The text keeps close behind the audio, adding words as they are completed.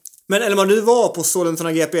Men Elmar, du var på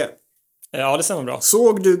Sollentuna GP. Ja, det stämmer bra.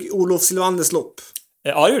 Såg du Olof Silvanders lopp?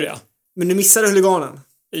 Ja, det gjorde jag. Men du missade huliganen.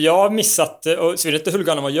 Jag har missat, och så vill inte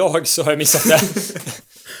huliganen var jag, så har jag missat det.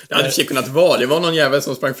 Det hade för kunnat vara. Det var någon jävel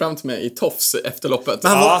som sprang fram till mig i tofs efter loppet.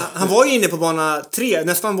 Men han var ju inne på bana 3,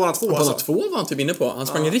 nästan bana 2. Bana 2 var han typ inne på. Han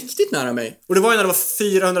sprang riktigt nära mig. Och det var ju när det var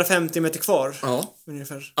 450 meter kvar. Ja.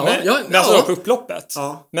 Ungefär. Ja, Men alltså på upploppet?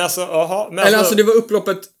 Ja. Men alltså, aha, men Eller alltså det var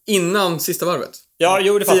upploppet innan sista varvet. Ja,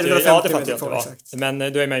 jo, det fattar jag. Ja, det 450 fattar jag att det var. exakt. Men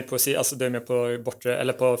du är med på, alltså du är med på bortre,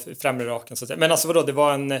 eller på främre raken så att säga. Men alltså vadå, det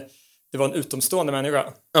var en utomstående människa.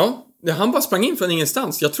 Ja, han bara sprang in från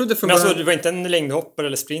ingenstans. Jag trodde från Men alltså, början... det var inte en längdhoppare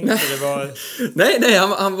eller sprinter, det var... Nej,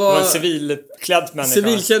 han Det var... var en civilklädd människa.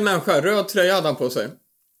 Civilklädd människa. Röd tröja hade han på sig.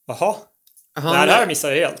 Jaha. Nej, det här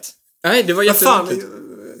missade jag helt. Nej, det var Vad fan,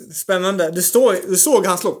 jätteroligt. spännande. Du såg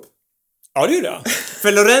hans lopp. Ja, det gjorde jag.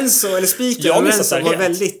 För Lorenzo, eller Spiker Jag Lorenzo, missade var helt.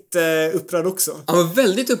 väldigt upprörd också. Han var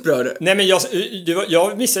väldigt upprörd. Nej, men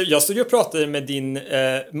jag stod ju och pratade med din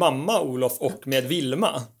mamma, Olof, och med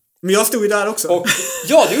Vilma. Men jag stod ju där också. Och,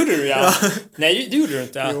 ja, det gjorde du, ja. Nej, det gjorde du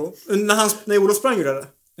inte. Jo. När Olof sprang gjorde det.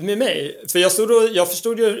 Med mig. För jag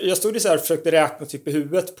stod ju så här och försökte räkna typ i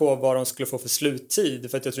huvudet på vad de skulle få för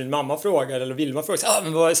sluttid. För att jag tror din mamma frågade, eller Vilma frågade,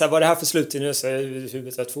 men vad är det här för sluttid nu? Så jag i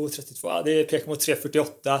huvudet var 2.32. Det pekar mot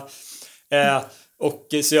 3.48. Och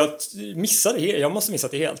så jag missade det. Jag måste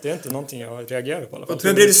missat det helt. Det är inte någonting jag reagerade på i alla fall.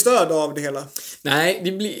 Men blev du störd av det hela? Nej,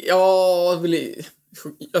 det blir... Ja,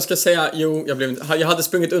 jag ska säga, jag hade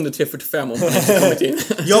sprungit under 3.45 om han inte kommit in.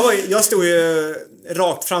 Jag stod ju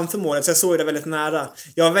rakt framför målet, så jag såg det väldigt nära.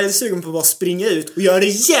 Jag var väldigt sugen på att bara springa ut och göra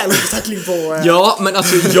rejäl tackling på... Ja, men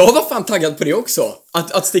alltså jag var fan taggad på det också.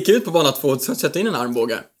 Att sticka ut på bana 2 och sätta in en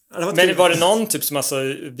armbåge. Men var det någon typ som alltså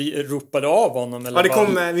ropade av honom? Eller ja, det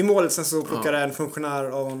kom vid målet, sen så plockade en funktionär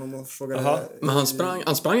av honom och frågade... Men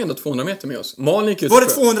han sprang ändå 200 meter med oss. Malin gick ut var det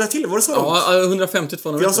 200 till? Var det så långt? Ja,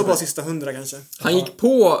 150-200 meter. Jag såg bara sista 100 kanske. Han gick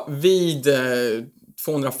på vid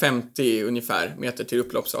 250 ungefär meter till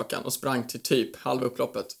upploppsrakan och sprang till typ halva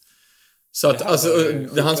upploppet. Så att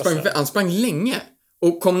han sprang länge.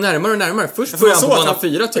 Och kom närmare och närmare. Först började han på bana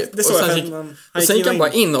 4 typ. Det och sen gick han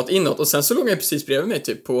bara inåt. Och sen så låg han precis bredvid mig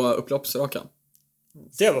typ på upploppsrakan.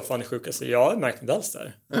 Det var fan det sjukaste. Jag märkte inte alls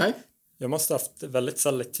där. Nej. Jag måste haft väldigt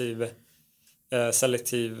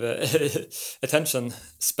selektiv attention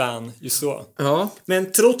span just då. Ja.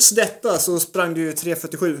 Men trots detta så sprang du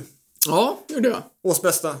 3.47. Ja, gjorde jag.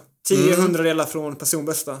 Årsbästa. 10 hundradelar från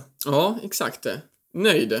personbästa. Ja, exakt det.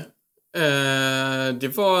 Nöjd.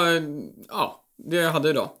 Det var... Ja, det jag hade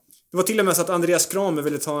idag. Det var till och med så att Andreas Kramer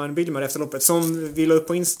ville ta en bild med efter loppet, som vi la upp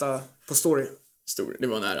på Insta på story. Det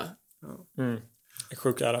var nära.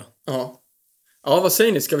 Sjuk ära. Ja. Ja, vad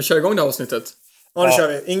säger ni? Ska vi köra igång det här avsnittet? Ja, nu kör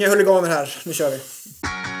vi. Inga huliganer här. Nu kör vi.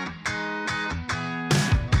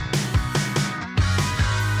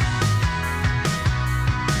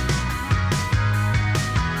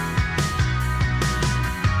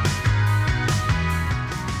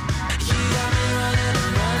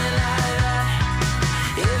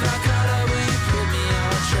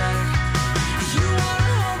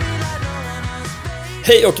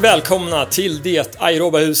 Hej och välkomna till det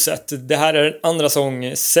aeroba huset. Det här är den andra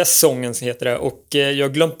säsongen som heter det. Och jag har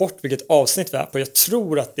glömt bort vilket avsnitt vi är på. Jag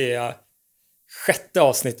tror att det är 6:e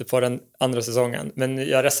avsnittet på den andra säsongen. Men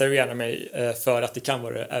jag reserverar mig för att det kan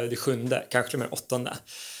vara det 7:e, kanske med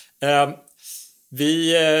 8:e.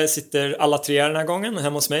 Vi sitter alla tre den här gången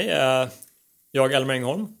hemma hos mig. Jag, Elmar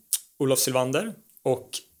Engholm, Olof Silvander och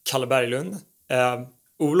Kalle Berglund.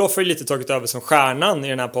 Olof har ju lite tagit över som stjärnan i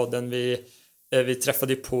den här podden. Vi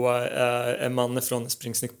träffade ju på en man från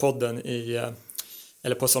Springsnygg-podden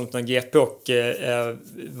eller på Sollentuna GP och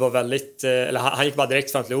var väldigt... Eller han gick bara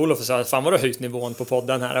direkt fram till Olof och sa: fan vad du har höjt nivån på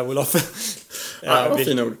podden här, Olof. Ja, vad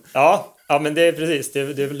fin ord. Ja, men det är precis. Det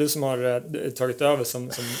är väl du som har tagit över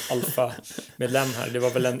som alfa-medlem här. Det var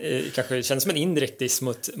väl kanske kändes som en indirekt diss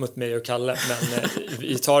mot mig och Kalle. Men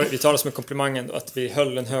vi tar det som en komplimang ändå, att vi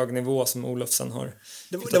höll en hög nivå som Olof sen har.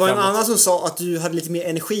 Det var en annan som sa att du hade lite mer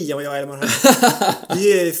energi än vad jag och Elmar har.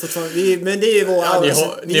 Men det är ju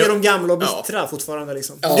vår vi är de gamla och bittra fortfarande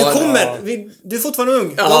liksom. Du är fortfarande ung.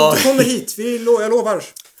 Du kommer hit. Jag lovar.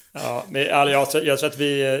 Ja, men jag tror att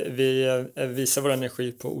vi visar vår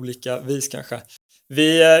energi på olika vis kanske.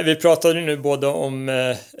 Vi pratade nu både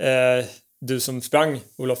om du som sprang,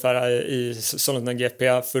 Olof, här i Sollentuna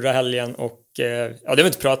GP förra helgen och det har vi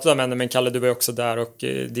inte pratat om ännu, men Kalle, du var också där och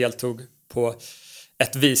deltog på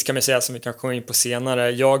ett vis kan man säga som vi kan komma in på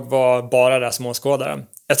senare. Jag var bara där som åskådare.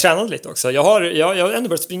 Jag tränade lite också. Jag har ändå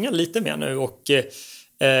börjat springa lite mer nu och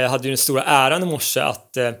hade ju den stora äran i morse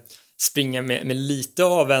att springa med lite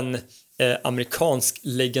av en amerikansk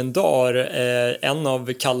legendar, en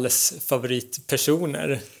av Kalles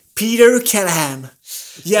favoritpersoner. Peter Callahan.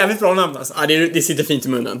 Jävligt bra namn alltså. Ja, det sitter fint i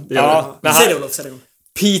munnen. Men säg det Olof, säg det.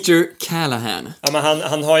 Peter Callahan. Ja, men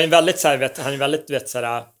han har ju en väldigt så här, han är väldigt så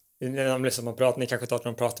här, när man pratar, ni kanske tar när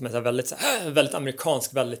de pratar med så här, väldigt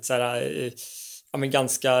amerikansk, väldigt så här, ja, men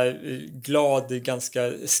ganska glad,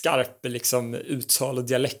 ganska skarp liksom uttal och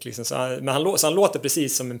dialekt liksom. Men han låter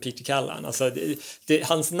precis som en Peter Callahan. Alltså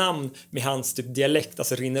hans namn med hans typ dialekt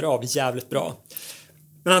alltså rinner av jävligt bra.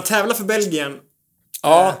 Men han tävlar för Belgien.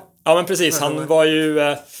 Ja, men precis. Han var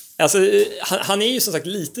ju alltså han är ju som sagt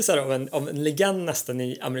lite så här av en legend nästan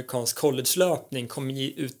i amerikansk college-löpning. Kom ju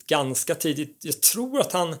ut ganska tidigt. Jag tror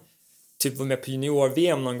att han typ var med på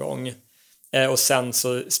junior-VM någon gång. Och sen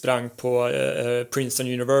så sprang på Princeton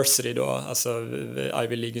University då, alltså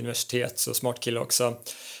Ivy League-universitet, så smart kille också.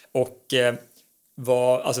 Och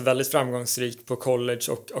var alltså väldigt framgångsrik på college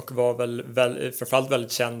och var väl framförallt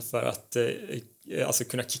väldigt känd för att alltså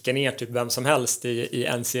kunna kicka ner typ vem som helst i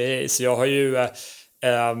NCAA. Så jag har ju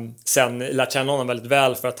sen lärt känna honom väldigt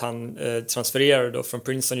väl för att han transfererade då från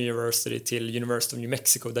Princeton University till University of New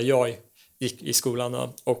Mexico där jag gick i skolan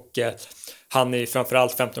och han är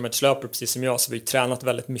framförallt 15-meterslöpare precis som jag, så vi har tränat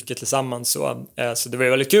väldigt mycket tillsammans så det var ju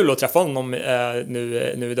väldigt kul att träffa honom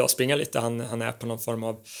nu idag och springa lite. Han är på någon form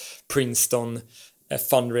av Princeton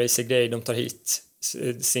fundraiser-grej. De tar hit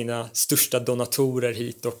sina största donatorer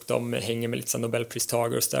hit och de hänger med lite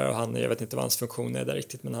Nobelpristagare och så där, och jag vet inte vad hans funktion är där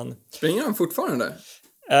riktigt, men han... Springer han fortfarande?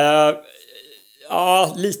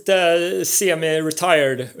 Ja, lite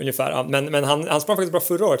semi-retired ungefär. Men han sprang faktiskt bra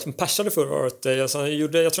förra året. Han persade förra året. Jag tror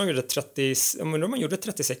han gjorde 30... man gjorde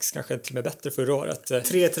 36 kanske till och med bättre förra året.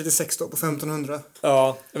 3.36 då på 1500.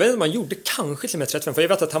 Ja, jag vet inte om man gjorde kanske till och med 35. För jag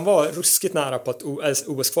vet att han var ruskigt nära på att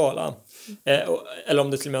OS-kvala. Eller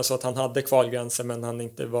om det till och med så att han hade kvalgränser men han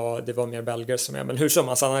inte var... Det var mer belger som är. Men hur som,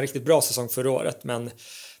 alltså, han har en riktigt bra säsong förra året. Men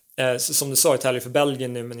som du sa, tävlar för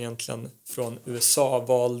Belgien nu, men egentligen från USA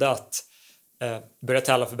valde att börja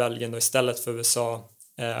tävla för Belgien då istället för USA,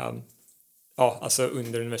 alltså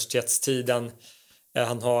under universitetstiden.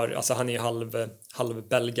 Han är ju halv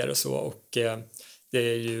belgare och så, och det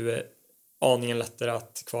är ju aningen lättare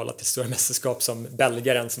att kvala till stora mästerskap som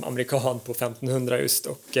belgare än som amerikan på 1500 just,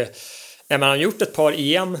 och man har gjort ett par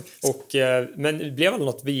EM men det blev väl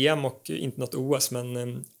något VM och inte något OS,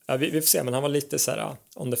 men vi får se. Men han var lite så här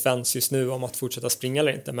on the fence just nu om att fortsätta springa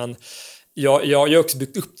eller inte, men jag har också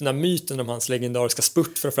byggt upp den här myten om hans legendariska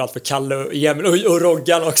spurt, framförallt för Kalle och Emil och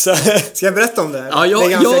Roggan också. Ska jag berätta om det? Ja, jag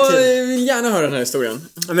vill gärna höra den här historien.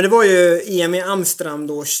 Ja, men det var ju EM i Amsterdam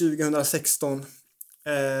då 2016.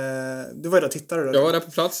 Du var ju där och tittade då. Jag var där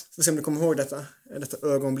på plats. Får se om du kommer ihåg detta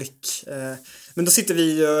ögonblick. Men då sitter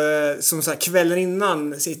vi som så här kvällen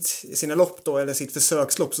innan sina lopp då, eller sitt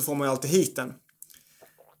försökslopp, så får man ju alltid hiten.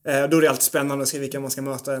 Då är det alltid spännande att se vilka man ska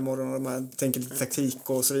möta imorgon, och man tänker lite taktik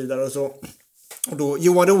och så vidare och då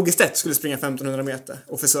Johan Rogestedt skulle springa 1500 meter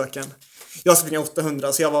och försöken. Jag skulle springa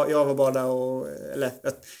 800, så jag var bara där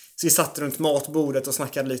så vi satt runt matbordet och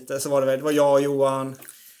snackade lite, så var det var jag och Johan.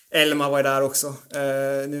 Elmar var där också.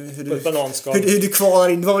 Hur du kvalar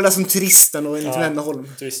in. Det var väl där som turisten och en Vännerholm.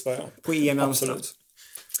 Turist var jag. På EM Amsterdam.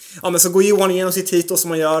 Ja, men så går Johan igenom sitt hit och som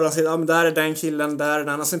man gör och säger, ja men där är den killen, där är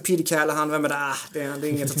den, och sen Peter Callahan, vem är det? Det är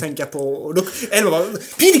inget att tänka på. Och då Elmar bara,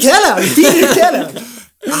 Peter Callahan!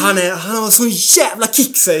 Han har så jävla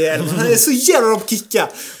kick, säger Elmar. Han är så jävla bra på kicka.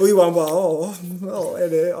 Och Johan bara,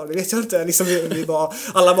 det vet jag inte. Liksom vi bara,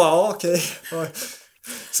 alla bara, okej.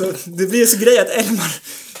 Så det blir så grej att Elmar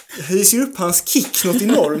höjer upp hans kick något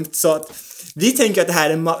enormt, så att vi tänker att det här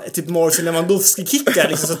är typ Marcin Lewandowski-kickar,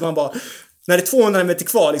 liksom, så att man bara, när det är 200 meter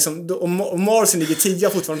kvar liksom, om Marcin ligger 10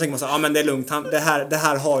 fortfarande, tänker man så här, men det är lugnt, det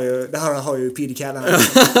här har ju Peter Callahan.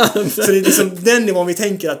 Så det är liksom den nivån vi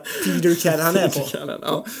tänker att Peter Callahan är på.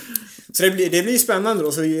 Ja. Så det blir spännande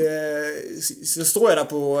då, så står jag där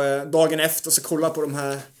på dagen efter och så kollar på de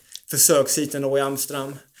här försökshiten då i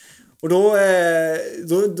Amsterdam. Och då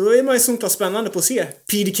är man ju sånt spännande på att se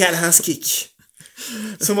Peter Callahans kick.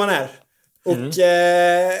 Som man är. Och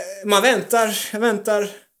man väntar.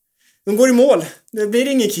 De går i mål. Det blir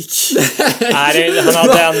ingen kick. Nej, han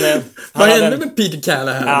hade vad hände med Peter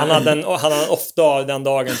Callahan? Han hade en off-dag den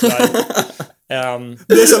dagen tyvärr.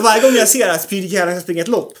 Det är så varje gång jag ser att Peter Callahan springer ett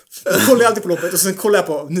lopp, då kollar jag alltid på loppet och sen kollar jag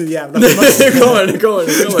på, nu jävlar.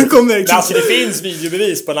 Det kommer. Alltså det finns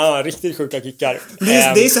videobevis på när han riktigt sjuka kickar.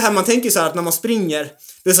 Det är så här, man tänker så här att när man springer,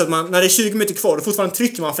 det är så att när det är 20 meter kvar, då fortfarande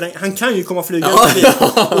trycker man, för han kan ju komma flyga ut.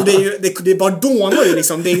 Och det är bara dånar ju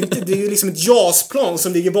liksom. Det är ju liksom ett jasplan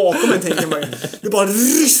som ligger bakom en, tänker man. Det bara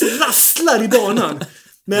rasslar i banan.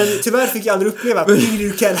 Men tyvärr fick jag aldrig uppleva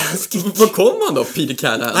Peter Callahans kick. Vad kom han då, Peter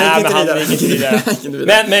Callahan? Han gick inte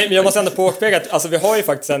vidare. Men jag måste ändå påpeka att alltså, vi har ju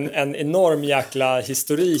faktiskt en enorm jäkla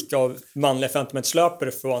historik av manliga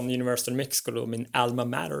 50-meterslöpare från University of Mexico då, min alma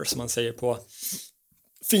mater som man säger på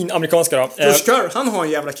fin amerikanska då. Josh Kerr, han har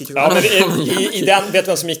en jävla kick. Ja, men i den, vet du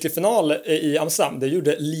vem som gick till final i Amsterdam? Det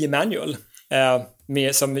gjorde Lee Emanuel.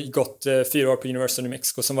 Som gått 4 år på University of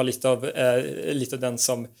Mexico, som var lite av den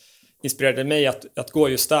som inspirerade mig att gå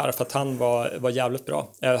just där, för att han var jävligt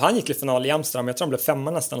bra. Han gick till final i Amsterdam, jag tror han blev 5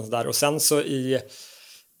 nästan där. Och sen så i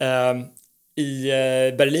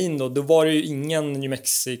Berlin då var det ju ingen New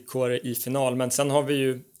Mexico i final, men sen har vi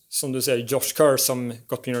ju, som du säger, Josh Kerr som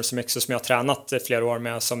gått på University of Mexico, som jag har tränat flera år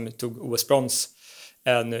med, som tog OS-brons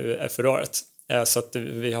nu förra året. Så att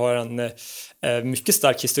vi har en mycket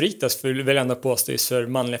stark historik där, för vi vill ändå påstå för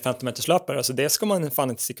manliga 50-meterslöpare. Så det ska man fan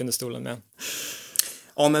inte sticka under stolen med.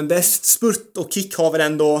 Ja, men bäst spurt och kick har väl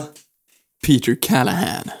ändå Peter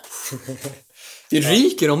Callahan. Det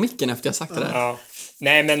ryker om micken efter jag sagt det där. Ja.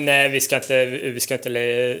 Nej, men vi ska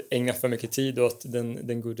inte ägna för mycket tid åt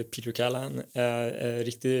den gode Peter Callahan.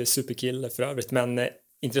 Riktig superkille för övrigt, men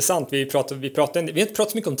intressant. Vi har inte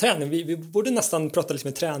pratat så mycket om träning. Vi borde nästan prata lite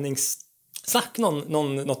med träningssnack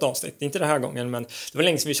något avsnitt. Inte den här gången, men det var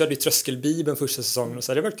länge sedan vi körde i tröskelbibeln första säsongen, och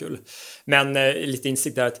så det var kul. Men lite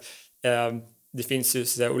insikt där att det finns ju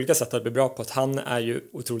så olika sätt att bli bra på. Att han är ju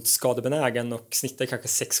otroligt skadebenägen och snittar kanske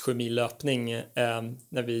 6-7 mil löpning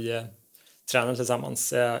när vi tränar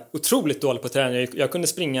tillsammans. Otroligt dålig på träning. Jag kunde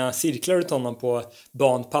springa cirklar ut honom på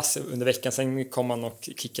banpass under veckan. Sen kom han och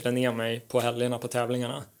kickade ner mig på helgerna på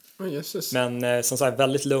tävlingarna. Men som sagt,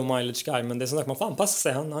 väldigt low mileage guy. Men det är sånt att man får anpassa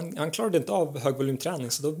sig. Han klarade inte av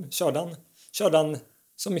högvolymträning, så då körde han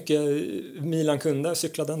så mycket mil han kunde,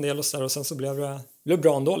 cyklade en del och så där, och sen så blev det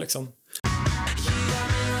bra ändå liksom.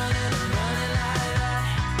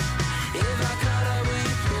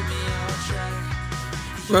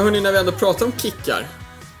 Men hörni, när vi ändå pratar om kickar,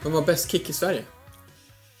 vem var bäst kick i Sverige?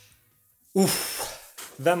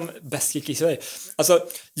 Vem bäst kick i Sverige? Alltså,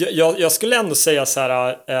 jag skulle ändå säga så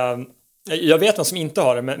här. Jag vet någon som inte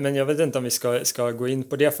har det, men jag vet inte om vi ska gå in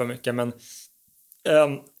på det för mycket. Men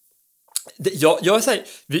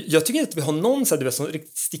jag tycker inte att vi har någon så här, som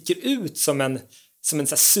riktigt sticker ut som en så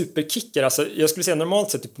här superkicker. Alltså, jag skulle säga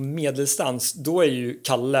normalt sett på medeldistans, då är ju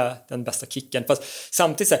Kalle den bästa kicken. Fast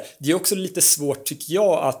samtidigt så här, det är också lite svårt tycker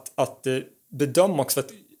jag att bedöma också, för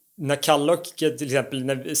att när Kalle kickade, till exempel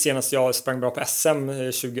när senast jag sprang bra på SM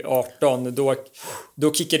 2018,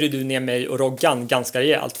 då kickade du ner mig och Roggan ganska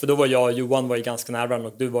rejält, för då var jag och Johan var ju ganska närvarande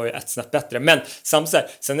och du var ju ett snäpp bättre. Men samtidigt,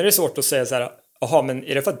 sen är det svårt att säga så här: jaha, men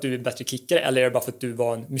är det för att du är bättre kickare, eller är det bara för att du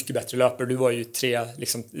var en mycket bättre löpare? Du var ju 3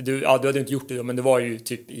 liksom, du hade inte gjort det då, men du var ju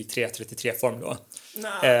typ i 3.33 form då.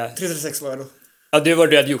 Nej, 3.36 var jag då. Ja, det var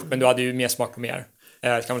det du hade gjort, men du hade ju mer smak på mer,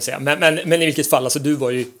 kan man säga. Men i vilket fall, alltså du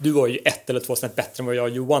var ju 1 eller 2 snäpp bättre än vad jag och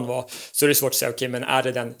Johan var. Så det är svårt att säga, okej, men är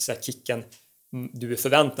det den så här kicken du är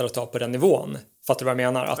förväntad att ta på den nivån? Fattar du vad jag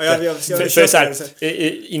menar? Att, för så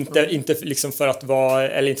här, inte liksom för att vara,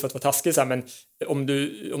 eller inte för att vara taskig så här, men om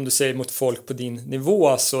du säger mot folk på din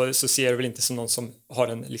nivå, så ser du väl inte som någon som har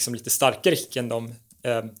en liksom lite starkare kick än dem,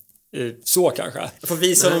 så kanske. Jag får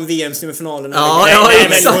visa dem VM-semifinalen.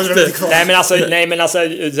 Nej men alltså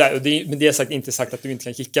det är sagt, inte sagt att du inte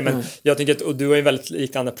kan kicka, men jag tänker att, och du har ju en väldigt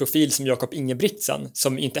liknande profil som Jakob Ingebrigtsen,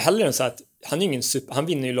 som inte heller är så att han är ingen han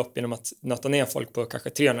vinner ju lopp genom att nöta ner folk på kanske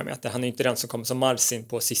 300 meter. Han är ju inte den som kommer som Marcin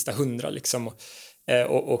på sista 100 liksom,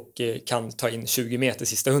 och kan ta in 20 meter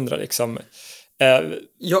sista 100 liksom.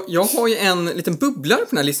 Jag har ju en liten bubblare på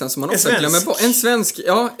den här listan som man också glömmer bort. En svensk,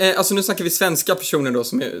 alltså nu snackar vi svenska personer då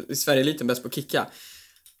som är i Sverige lite bäst på att kicka.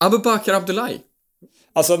 Abubakar Abdullahi.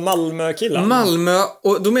 Alltså Malmö-killen. Malmö,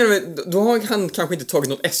 och då menar vi, då har han kanske inte tagit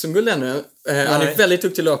något SM-guld ännu. Han är väldigt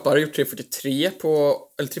duktig löpare, gjort 3.43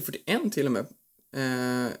 eller 3.41 till och med,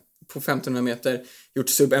 på 1500 meter. Gjort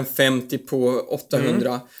sub 1.50 på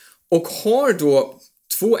 800. Och har då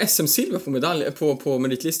 2 SM-silver på medalj på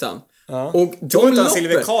meritlistan. Ja. Och han tog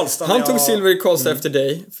silver i Karlstad. Han tog silver i Karlstad efter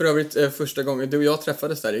dig. För övrigt första gången du och jag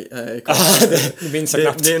träffades där i Karlstad. Det minns jag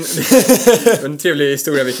knappt. Det är en trevlig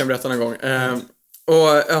historia vi kan berätta någon gång.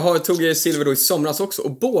 Och tog silver då i somras också.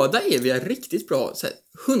 Och båda är vi riktigt bra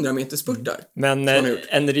 100 meter spurtar. Men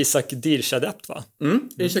en Risak Dirshadep, va?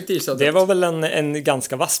 Risak Dirshadep. Det var väl en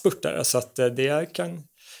ganska vass spurtare, så att det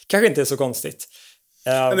kanske inte är så konstigt.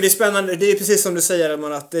 men det är spännande. Det är precis som du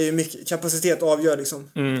säger, att det är mycket kapacitet avgör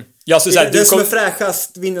liksom. Ja, så den som är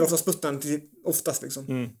fräschast vinner oftast spurten oftast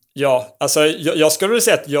liksom. Ja, alltså jag skulle vilja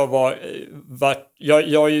säga att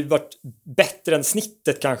jag har ju varit bättre än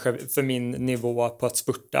snittet kanske för min nivå på att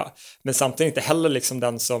spurta, men samtidigt inte heller liksom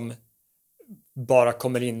den som bara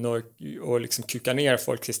kommer in och liksom kukar ner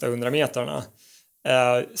folk sista 100 metrarna.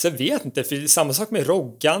 Så jag vet inte, för samma sak med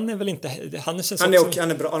Roggan är väl inte han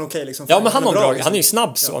är bra, han är okej liksom. Ja, men han är ju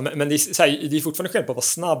snabb så, men det är så här, det är fortfarande själv på att vara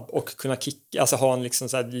snabb och kunna kicka, alltså ha en liksom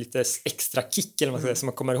så här lite extra kick eller vad man säger, som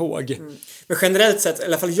man kommer ihåg. Men generellt sett, i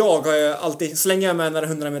alla fall jag har ju alltid, så länge jag är med när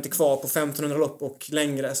 100 meter kvar på 1500 lopp och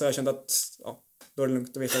längre, så har jag känt att då är det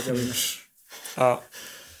lugnt, då vet jag att jag vinner. Ja.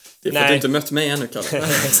 Det är för att du inte mött mig ännu, Kalle.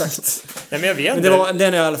 Exakt. Nej, men jag vet inte. Men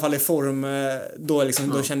den är i alla fall i form. Då, liksom,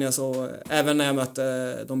 då känner jag så. Även när jag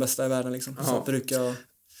möter de bästa i världen. Liksom, så brukar jag...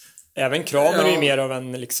 Även Kramer är ju mer av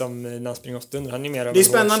en liksom, när han springer 800. Han är mer av det är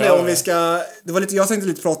spännande om vi ska... Det var lite, jag tänkte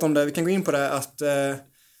lite prata om det. Vi kan gå in på det. Att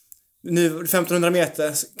nu 1500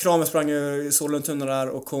 meter. Kramer sprang ju Sollentuna där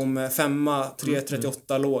och kom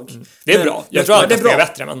 3:38 låg. Det är bra. Jag tror att det är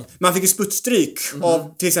bättre. Men... Man fick ju sputstryk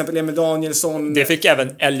av till exempel Emil Danielsson. Det fick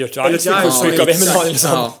även Elliot Rice. Av Emil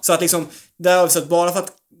Danielsson. Så att liksom, där har vi sett bara för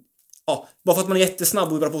att man är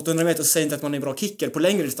jättesnabb och bara på 800 meter, så säger inte att man är bra kicker på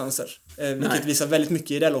längre distanser. Vilket visar väldigt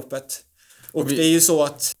mycket i det loppet. Och det är ju så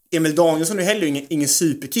att Emil Danielsson är heller ingen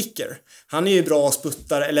superkicker. Han är ju bra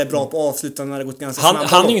sputtar eller bra på avslutande när det gått ganska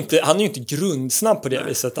snabbt. Han är ju inte grundsnabb på det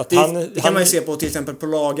viset. Att det kan man ju se på till exempel på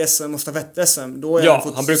lag-SM och stafett-SM. Då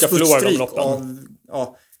är han brukar förlora de loppen.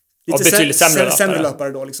 Lite betydligt sämre löpare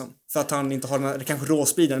då liksom. För att han inte har den här kanske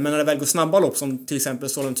råspeeden. Men när det väl går snabba lopp som till exempel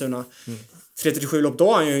Sollentuna 3:37 lopp,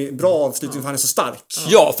 då är han ju bra avslutning för han är så stark.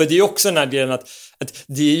 Ja, för det är ju också den här delen att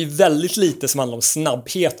det är ju väldigt lite som handlar om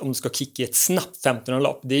snabbhet om du ska kicka i ett snabbt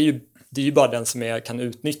 1500-lopp. Det är ju bara den som kan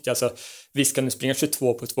utnyttja. Alltså, visst kan du springa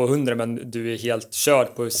 22 på 200, men du är helt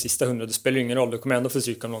körd på sista 100. Det spelar ingen roll. Du kommer ändå få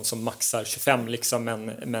stryka någon som maxar 25 liksom,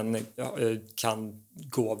 men kan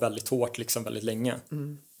gå väldigt hårt liksom, väldigt länge.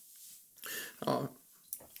 Ja.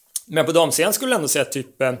 Men på damsidan skulle jag ändå säga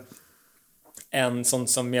typ en sån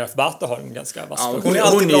som Miraf Bata har en ganska vass. Hon är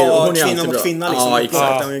alltid bra kvinna mot kvinna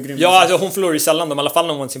liksom. Ja, alltså, hon förlorar ju sällan. De i alla fall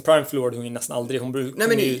när hon sin prime förlorade hon ju nästan aldrig.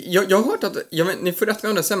 Jag har hört att ni får rätt med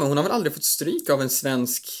om det sen, men hon har väl aldrig fått stryk av en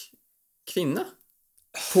svensk kvinna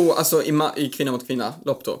på, alltså i kvinna mot kvinna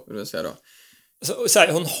lopp då, vill jag säga då. Så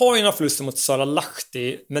här, hon har ju några förluster mot Sara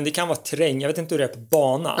Lahti, men det kan vara terräng. Jag vet inte hur det är på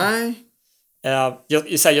banan. Nej.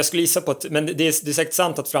 Jag skulle gissa på att, men det är säkert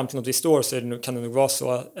sant att fram till något visst år så kan det nog vara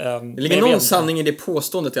så. Det ligger någon sanning i det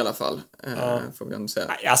påståendet i alla fall. Får vi ändå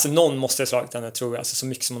säga. Alltså någon måste ha slagit henne, tror jag. Alltså, så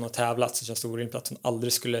mycket som hon har tävlat så känns det orimligt att hon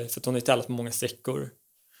aldrig skulle, för att hon har ju tävlat på många sträckor.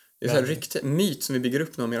 Det är så här myt som vi bygger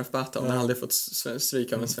upp nu om Miraf Bata, om hon aldrig fått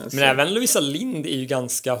stryka av en svensk. Men även Lovisa Lind är ju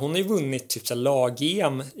ganska, hon har ju vunnit typ så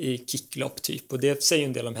lag-EM i kicklopp typ, och det säger ju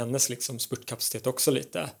en del om hennes liksom spurtkapacitet också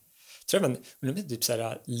lite. Jag tror även typ så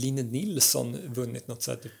här Line Nilsson vunnit något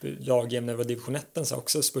så här typ lag-EM när det var division 1, så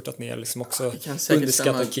också spurtat ner liksom, också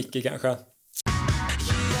underskattad kicker kanske.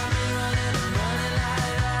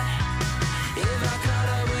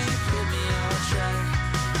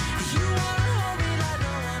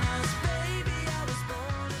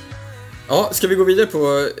 Ja, ska vi gå vidare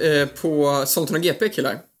på Sollentuna GP,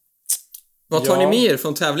 killar? Vad tar ni med er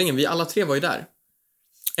från tävlingen? Vi alla tre var ju där.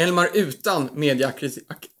 Elmar utan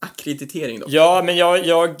medieackreditering då. Ja, men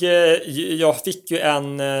jag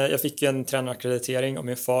fick ju en tränarackreditering av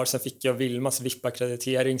min far. Sen fick jag Vilmas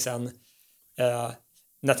VIP-akkreditering sen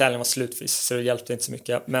när tävlingen var slutvis, så det hjälpte inte så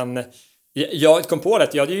mycket. Men jag kom på det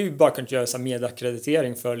att jag hade ju bara kunnat göra så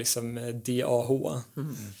medieackreditering för liksom DAH.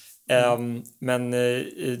 Men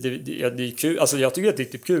det är kul. Alltså jag tycker att det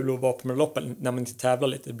är typ kul att vara på loppen när man inte tävlar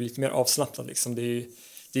lite. Det blir lite mer avslappnat liksom.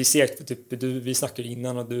 Det är segt, typ, vi snackade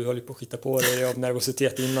innan och du höll på att skita på dig av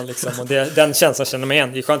nervositet innan liksom. Och den känslan känner man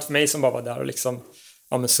igen. Det är skönt för mig som bara var där och liksom,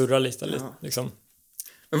 surra lite liksom.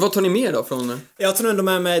 Men vad tar ni med då från? Jag tar ändå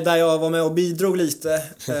med mig där jag var med och bidrog lite.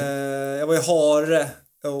 Jag var i Hare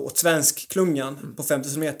och Svenskklungan på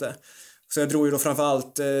 50 meter. Så jag drog ju då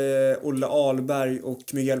framförallt Olle Ahlberg och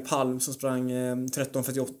Miguel Palm som sprang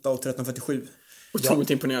 13:48 och 13:47. Otroligt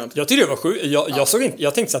imponerad. Jag tyckte det var sjukt.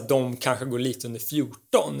 Jag tänkte så att de kanske går lite under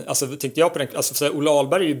 14. Alltså tänkte jag på den. Alltså så Olle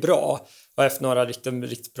Ahlberg är ju bra och efter några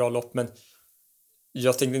riktigt bra lopp, men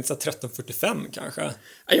jag tänkte inte så 13:45 kanske.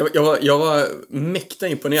 Jag var mäkta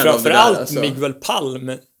imponerad av det där. Framförallt alltså. Miguel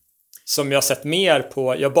Palm, som jag sett mer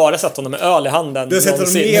på. Jag bara sett honom med öl i handen. Du har sett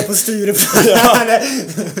honom mer på Stureplan.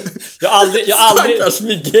 Jag har aldrig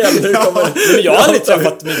Miguel. Men jag har aldrig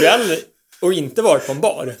träffat Miguel och inte varit på en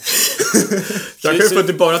bar. Jag kan ju få att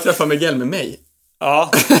du bara träffa Miguel med mig.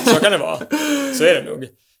 Ja, så kan det vara. Så är det nog.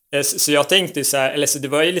 Så jag tänkte så här, eller så det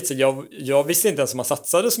var ju lite så, jag visste inte ens om man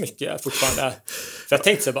satsade så mycket fortfarande. För jag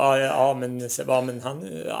tänkte så bara, men han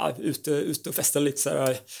ute och festar lite så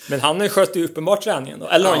här. Men han sköt ju uppenbart träningen då.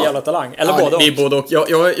 Eller har en jävla talang. Eller båda. Det är både och.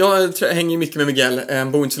 Jag hänger mycket med Miguel.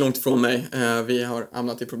 Bor inte så långt ifrån mig. Vi har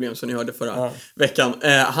hamnat i problem som ni hörde förra veckan.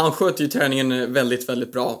 Han sköt ju träningen väldigt,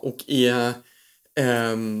 väldigt bra. Och är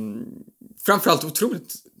framförallt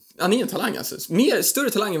otroligt. Han är en talang alltså. Större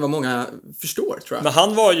talang än vad många förstår, tror jag. Men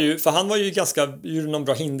han var ju gjorde någon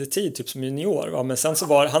bra hindertid typ som junior, va? Men sen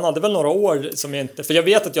så han hade väl några år som jag inte, för jag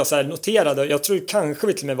vet att jag så här noterade, jag tror kanske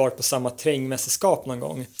vi till och med varit på samma terrängmästerskap någon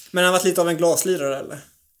gång. Men han var lite av en glaslirare eller?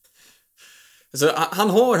 Alltså, han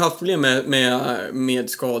har haft problem med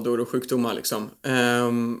skador och sjukdomar liksom.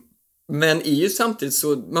 Men är ju samtidigt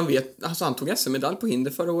så man vet, alltså han tog SM-medalj på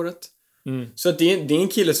hinder förra året. Så att det är en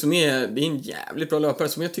kille som det är en jävligt bra löpare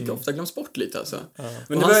som jag tycker ofta glöms bort lite alltså.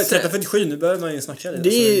 Men nu börjar 1347, nu börjar man ju snacka lite.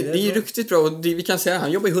 Det är riktigt bra och vi kan säga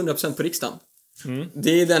han jobbar ju 100% på riksdagen.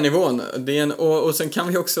 Det är den nivån. Och sen kan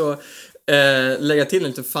vi också lägga till en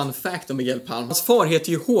liten fun fact om Miguel Palm. Hans far heter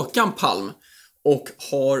ju Håkan Palm och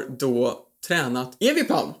har då tränat Evi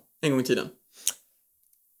Palm en gång i tiden.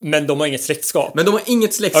 Men de har inget släktskap.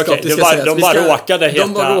 Okay, de bara råkade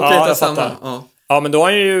heta samma. Ja. Ja, men då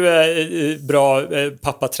har han ju bra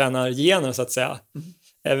pappatränargener så att säga.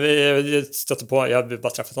 Jag stötte på, jag har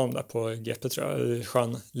bara träffat honom där på GP tror jag,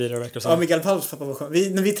 skön lirare verkar som. Ja, Miguel Palms pappa var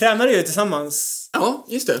skön. Vi tränade ju tillsammans. Ja,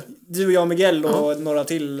 just det. Du och jag, Miguel och några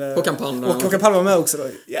till. Håkan Palm. Och Håkan Palm var med också då.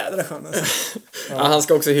 Jädra skön alltså. Ja, han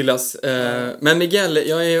ska också hyllas. Men Miguel,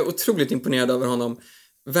 jag är otroligt imponerad över honom.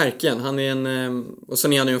 Verkligen, han är och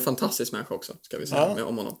sen är han ju en fantastisk människa också, ska vi säga,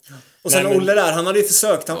 om honom. Och sen Olle där, han hade ju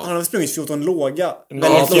försökt, han hade sprungit 14 låga.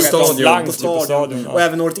 På stadion. Och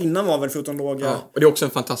även året innan var väl 14 låga. Ja. Och det är också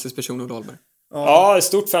en fantastisk person, Olle Dahlberg. Ja,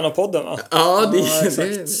 stort fan av podden, va? Ja,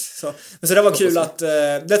 exakt. Så. Men så det var kul att,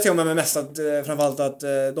 det tycker jag med mig mest, att framförallt att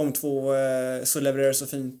de två så levererar så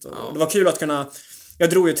fint. Och det var kul att kunna. Jag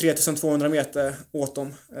drog ju 3200 meter åt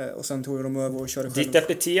dem och sen tog de över och körde själv. Ditt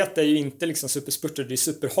epitet är ju inte liksom superspurter, det är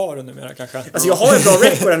superhar numera kanske. Alltså jag har en bra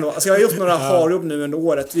record ändå. Alltså jag har gjort några harjobb nu under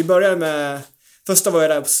året. Vi började med, första var jag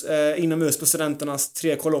där inomhus på studenternas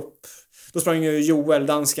 3 kollopp. Då sprang ju Joel,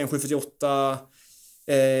 dansken 748,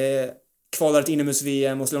 kvalade ett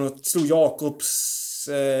inomhus-VM och slog Jakobs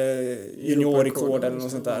juniorrekord eller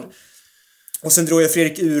något sånt där. Och sen drog jag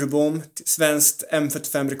Fredrik Urbom, svenskt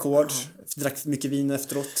M45-rekord. Drack mycket vin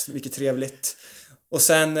efteråt, mycket trevligt. Och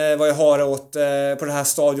sen var jag hare åt på det här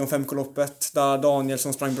stadion 5-kolloppet där Daniel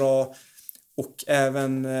som sprang bra. Och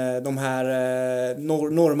även de här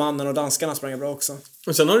norrmannen och danskarna sprang bra också.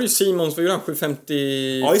 Och sen har du ju Simons, vad gjorde han?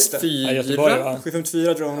 754? Ja, just det. Ja, Göteborg, va?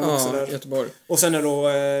 754 tror jag han också där. Göteborg. Och sen är då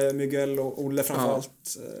Miguel och Olle framförallt.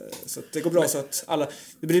 Så att det går bra så att alla.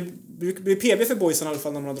 Det blir PB för boysen i alla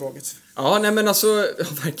fall när man har dragit. Ja, nej men alltså,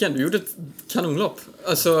 verkligen, du gjorde ett kanonlopp.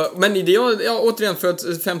 Alltså, men det återigen för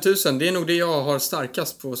att 5000, det är nog det jag har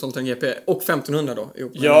starkast på Soltan GP. Och 1500 då.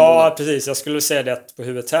 Ja, precis. Jag skulle säga det att på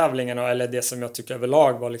huvudtävlingarna, eller det som jag tycker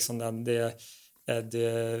överlag var liksom det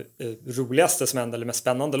roligaste som hände, eller mest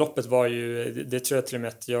spännande loppet var ju, det tror jag till och med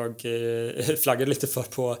att jag flaggade lite för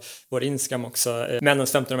på vår Instagram också, männens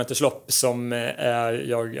 1500 meters lopp som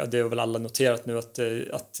det har väl alla noterat nu att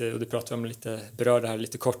och det pratade vi om lite, berörde här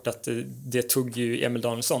lite kort, att det tog ju Emil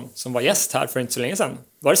Danielsson som var gäst här för inte så länge sedan.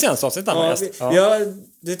 Var det senaste avsnittet han var gäst?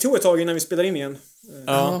 Det tog ett tag innan vi spelade in igen.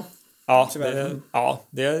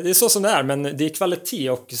 Det är så som det är, men det är kvalitet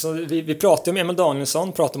och så vi pratar om Emil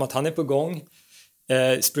Danielsson, pratar om att han är på gång.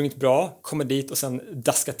 Sprungit bra, kommer dit och sen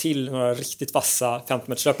daska till några riktigt vassa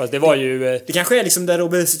 15-meterslöpare. Det var ju... Det kanske är liksom där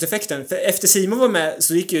Robert-effekten. För efter Simon var med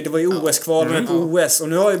så gick ju, det var ju OS-kval på OS. Och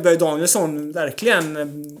nu har ju Börje Danielsson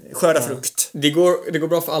verkligen skörda frukt. Det går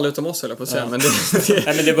bra för alla utom oss, eller på att säga.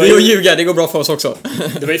 Men det var ju att ljuga, det går bra för oss också.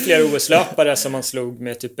 Det var ju flera OS-löpare som han slog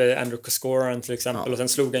med, typ Andrew Koskoran till exempel. Och sen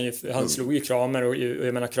slog han slog ju Kramer och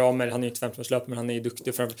jag menar Kramer, han är ju inte 15-meterslöpare men han är ju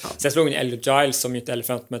duktig. Sen slog han Elliot Giles som ju inte är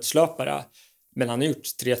 15-meterslöpare. Men han har gjort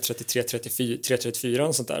 3.33, 3.34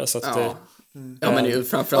 och sånt där. Så att, ja, men det är ju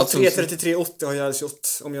framförallt 3.33,80 har jag gjort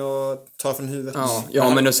om jag tar från huvudet.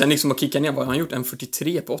 Ja, men sen liksom att kicka ner, han har gjort en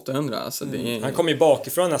 43 på 800. Alltså det är... Han kom ju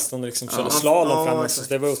bakifrån nästan och liksom körde slalom framme. Så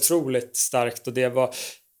det var otroligt starkt och det var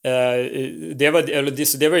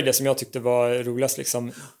ju det som jag tyckte var roligast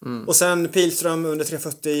liksom. Och sen Pilström under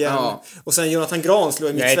 3.40 igen. Och sen Jonathan Gran slog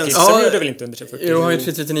i mitt svenska. Pilström gjorde väl inte under 3.40? Jo, han gjorde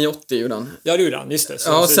 3.39,80 gjorde han. Ja, det gjorde han, just det.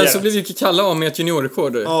 Sen så blev ju Kalle av med ett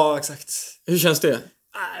juniorrekord. Ja, exakt. Hur känns det?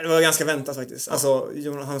 Det var ganska väntat faktiskt. Alltså,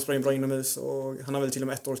 han sprang bra inomhus och han har väl till och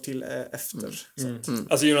med ett år till efter.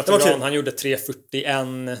 Alltså Jonathan Grahn, han gjorde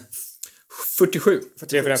 3:41 47.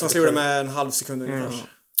 Så han gjorde med en halv sekund ungefär.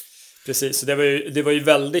 Precis, så det var ju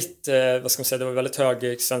väldigt, vad ska man säga, det var väldigt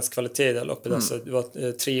hög svensk kvalitet i det loppet. Alltså, det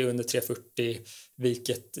var 3 under 3:40,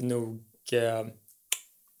 vilket nog...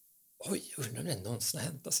 undrar om det någonsin har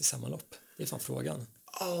hänt i samma lopp. Det är fan frågan.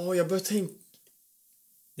 Jag börjar tänka...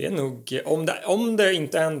 Det är nog,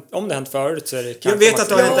 om det hänt förut så är det kanske... Jag vet att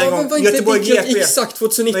det har hänt en gång. Göteborg GP. Exakt,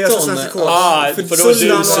 2019. För då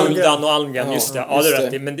Suldan och Almgren, just det. Ja, det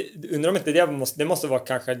är rätt. Men undrar om inte det måste vara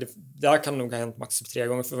kanske... Det här kan nog ha hänt max 3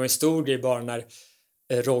 gånger. För det var en stor grej bara när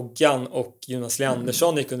Roggan och Jonas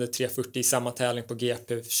Leandersson gick under 3:40 i samma tävling på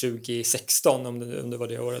GP 2016, om det var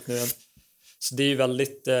det året nu. Så det är ju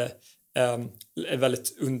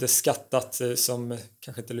väldigt underskattat som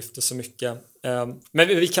kanske inte lyfter så mycket. Men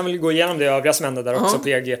vi kan väl gå igenom det övriga som hände där också på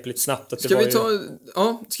EGP lite snabbt. Att ska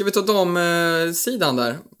vi ta damsidan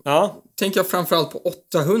där? Ja. Tänker jag framförallt på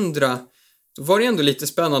 800. Då var det ändå lite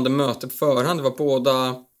spännande möte på förhand. Det var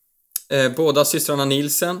båda systrarna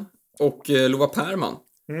Nielsen och Lova Perman.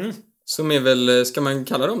 Som är väl, ska man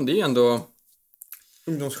kalla dem, det är ändå...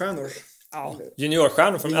 ungdomsstjärnor. Ja,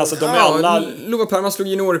 juniorstjärnor. Alltså de är alla... Lova Perman slog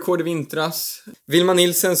juniorrekord i vintras. Vilma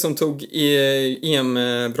Nielsen som tog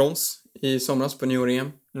EM-brons i somras på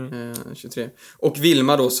junior-EM 23. Och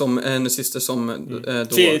Vilma då som en syster som då... De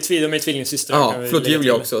är tvillingsystrar. Ja, förlåt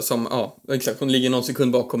Julia också som, exakt, hon ligger någon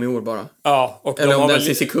sekund bakom i år bara. Ja, och eller om det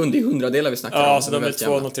är sekund i 100-delar vi snackar om. Ja, så de är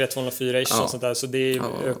 203-204 och sånt där. Så det är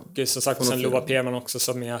och som sagt sen Lova Perman också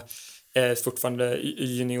som är fortfarande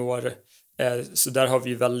junior. Så där har vi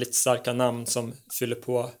ju väldigt starka namn som fyller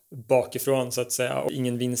på bakifrån så att säga. Och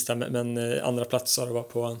ingen vinst här, men andra platser var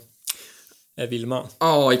på Vilma.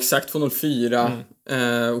 Ja, exakt. 204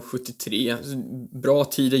 och 73. Bra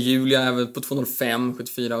tider. Julia även på 205,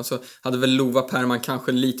 74. Och så hade väl Lova Perman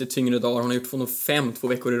kanske lite tyngre dagar. Hon har gjort 205 2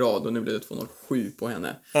 veckor i rad och nu blev det 207 på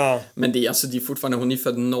henne. Ja. Men det är fortfarande, hon är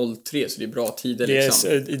född 03 så det är bra tider.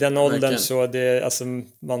 Liksom. I den åldern verkligen. Så det alltså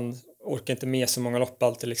man orkar inte med så många lopp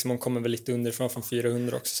alltid liksom. Hon kommer väl lite underifrån från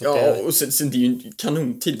 400 också så och sen det är ju en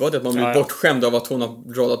kanontid bara det att man blir bortskämd av att hon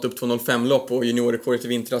har radat upp 205 lopp och juniorrekordet i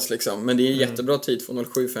vintras liksom. Men det är en jättebra tid,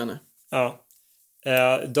 207 för henne. Ja.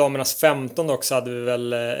 Damernas 15 också hade vi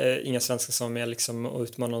väl inga svenskar som var med liksom och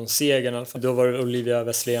utmanade om segern i alla fall. Då var det Olivia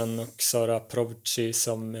Wesleyan och Sara Provci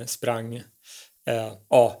som sprang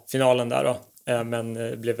finalen där då. Men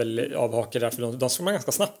blev väl avhakade där för de sprang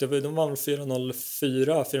ganska snabbt. De var väl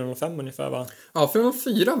 4:04-4:05 ungefär va? Ja,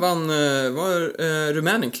 4:04 var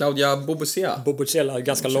Rumänen Claudia Bobucela,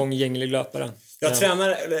 ganska lång gänglig löpare. Jag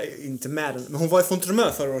tränade, eller inte med den, men hon var i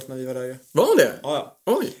Fontremö förra året när vi var där ju. Var hon det? Ja.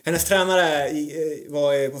 Oj. Hennes tränare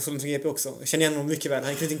var på Sollentuna GP också. Jag känner igen honom mycket väl.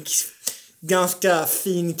 Han knyter en ganska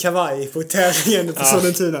fin kavaj på tävlingen på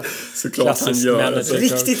Sollentuna. Såklart han gör.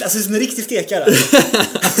 Riktigt, alltså som en riktig stekare.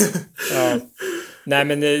 Ja. Nej,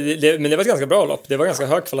 men det var ett ganska bra lopp. Det var ganska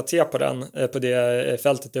hög kvalitet på det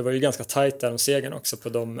fältet. Det var ju ganska tajt där om segern också på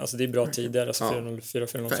dem. Alltså det är bra tider, alltså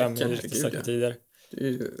 4:04-4:05 är riktigt starka tider.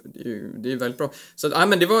 Det är väldigt bra. Så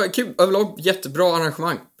men det var kul överlag, jättebra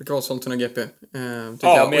arrangemang. Brukar vara Sollentuna GP.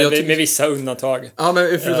 Med vissa undantag. Ja,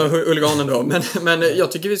 men förutom huliganen då. Men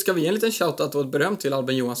jag tycker vi ska ge en liten shoutout och ett beröm till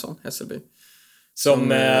Albin Johansson, Hässelby.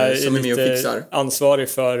 Som är med och fixar. Ansvarig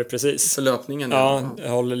för löpningen. Ja, jag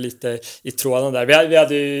håller lite i tråden där. Vi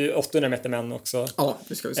hade ju 800 meter män också. Ja,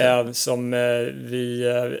 det ska vi säga. Som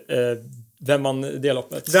vem vann det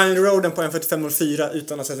loppet? Daniel Roden på 1:45.04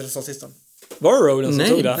 utan att sätta resultatlistan. Var det Roden som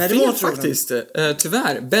tog det? Nej, det var faktiskt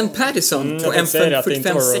tyvärr. Ben Paddison på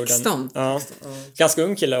 1:45.16. Ja. Ganska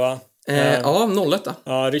ung kille va? 01.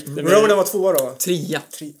 Ja, riktigt. Roden var 2 då va? 3.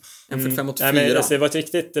 1:45.84. Nej, men det var ett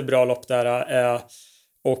riktigt bra lopp där.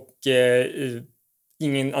 Och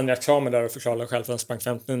ingen andra kramer där och förklarade själv för en sprang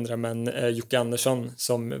 1500, men Jocke Andersson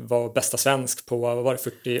som var bästa svensk på, vad var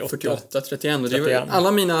det, 48-31.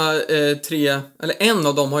 Alla mina 3, eller en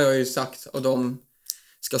av dem har jag ju sagt, och de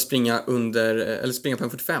ska springa på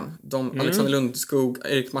 1:45. Alexander Lundskog,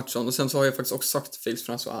 Erik Mattsson, och sen så har jag faktiskt också sagt Felix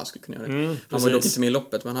François skulle kunna göra det. Han var dock inte med i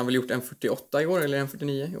loppet, men han har väl gjort 1:48 i år eller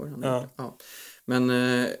 1:49 i år. Ja. Men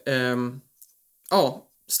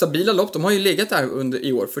stabila lopp. De har ju legat där under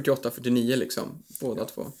i år 48-49 liksom, båda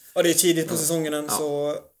två. Ja, det är tidigt på säsongen än,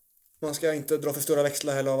 så man ska inte dra för stora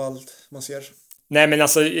växlar heller av allt man ser. Nej, men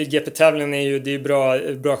alltså GP-tävlingen det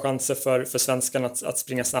är bra chanser för svenskarna att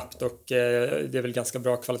springa snabbt, och det är väl ganska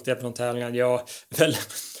bra kvalitet på de tävlingarna.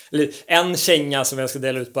 en känga som jag ska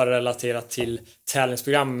dela ut bara relaterat till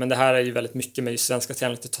tävlingsprogram, men det här är ju väldigt mycket med just svenska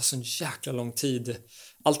tävlingar. Det tar så jäkla lång tid.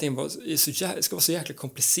 Allting ska vara så jäkla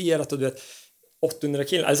komplicerat, och du vet 800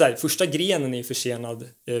 killar, alltså här, första grenen är försenad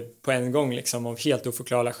på en gång liksom, av helt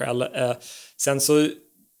oförklarliga skäl.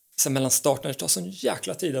 Sen mellan starten, det tar så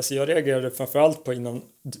jäkla tid. Alltså jag reagerade framförallt på innan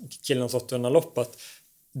killarnas 800-lopp att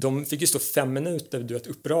de fick ju stå 5 minuter, du vet,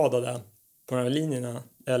 uppradade på de här linjerna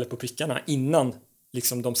eller på prickarna innan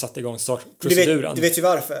liksom de satte igång startproceduren. Du vet ju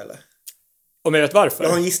varför, eller? Om jag vet varför?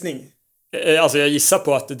 Jag har en gissning. Alltså jag gissar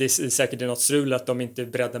på att det är säkert något strul att de inte är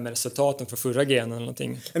beredda med resultaten för förra grenen eller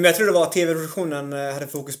någonting. Men jag tror det var att TV-produktionen hade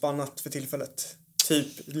fokus på annat för tillfället. Typ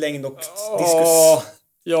längd och diskus.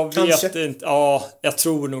 Jag vet inte. Ja, jag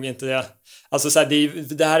tror nog inte det. Alltså så här,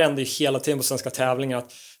 det här händer ju hela tiden på svenska tävlingar,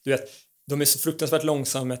 att du vet, de är så fruktansvärt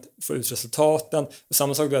långsamma att få ut resultaten. Och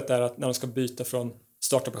samma sak, du vet, är att när de ska byta från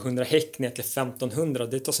starta på 100 häck ner till 1500,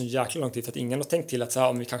 det tar så jäkla lång tid för att ingen har tänkt till att så här,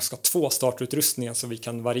 om vi kanske ska ha 2 startutrustningar så vi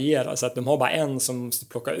kan variera, så att de har bara en som måste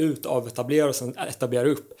plocka ut, avetablera och sen etablera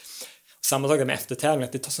upp. Samma sak med eftertävlingar,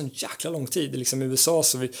 att det tar så jäkla lång tid. Liksom i USA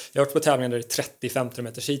så jag har varit på tävlingar där det är 30-50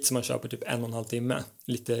 meters hit som man kör på typ 1,5 timme.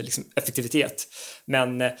 Lite liksom effektivitet.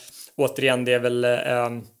 Men återigen, det är väl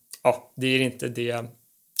det är inte det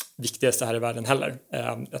viktigaste här i världen heller.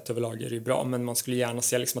 Att överlag är det ju bra, men man skulle gärna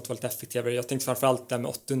se liksom att det var lite effektivare. Jag tänkte framförallt där med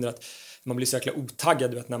 800 att man blir så jäkla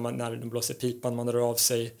otaggad, du vet, när de blåser pipan, man drar av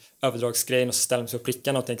sig överdragsgrejen och så ställer man sig på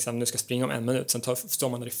prickarna och tänker att nu ska jag springa om 1 minut. Sen står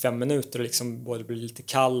man där i 5 minuter och liksom både blir lite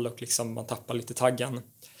kall och liksom man tappar lite taggen.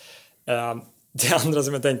 Det andra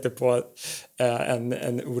som jag tänkte på,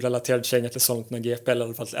 en orelaterad känga till Sollentuna GP, eller i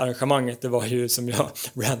alla fall arrangemanget, det var ju som jag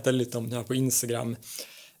rantade lite om här på Instagram,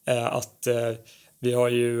 att vi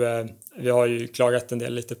har ju klagat en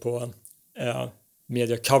del lite på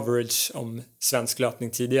media coverage om svensk löpning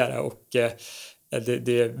tidigare, och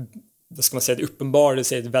det vad ska man säga, det uppenbarade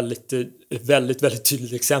sig ett väldigt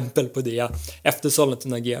tydligt exempel på det efter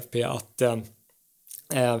Sollentuna GP, att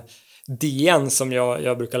DN, som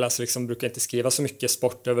jag brukar läsa, liksom, brukar inte skriva så mycket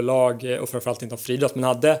sport överlag och framförallt inte om friidrott, men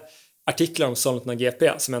hade artiklar om Sollentuna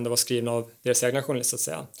GP som ändå var skrivna av deras egna journalister,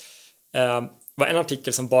 så att säga. Var en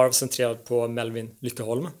artikel som bara var centrerad på Melvin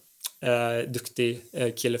Lyckeholm, duktig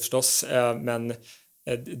kille förstås, men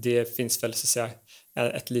det finns väl så att säga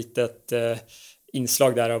ett litet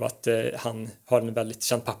inslag där av att han har en väldigt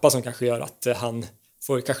känd pappa som kanske gör att han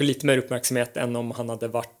får kanske lite mer uppmärksamhet än om han hade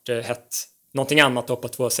varit någonting annat på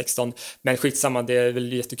 2.16, men skitsamma, det är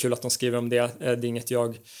väl jättekul att de skriver om det. Det är inget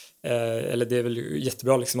eller det är väl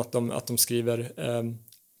jättebra liksom att de skriver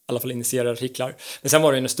i alla fall initierade artiklar. Men sen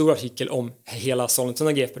var det en stor artikel om hela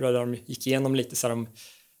Sollentuna GP där de gick igenom lite så här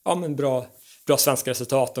men bra svenska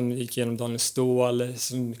resultat. De gick igenom Daniel Ståhl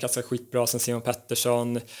som kastade skitbra, sen Simon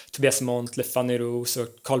Pettersson, Tobias Montle, Fanny Roos och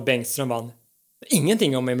Carl Bengtström vann.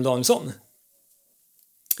 Ingenting om Emil Danielsson.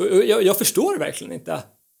 Jag förstår verkligen inte.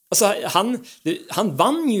 Alltså han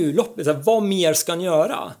vann ju loppet. Vad mer ska han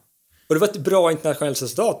göra? Och det var ett bra internationellt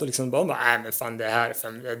resultat och liksom bara men fan, det är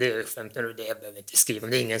 15 och det behöver inte skriva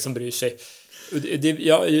om, det är ingen som bryr sig.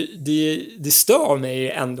 Det stör mig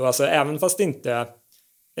ändå, alltså, även fast det inte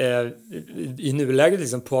i nuläget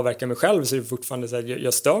liksom påverkar mig själv, så är det fortfarande så här,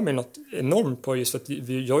 jag stör mig något enormt på, just för att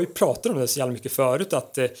jag har ju pratat om det så jävla mycket förut,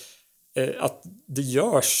 att det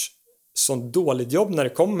görs sån dåligt jobb när det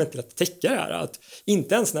kommer till att täcka det här, att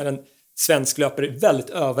inte ens när en svensk löpare är väldigt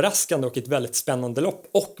överraskande och ett väldigt spännande lopp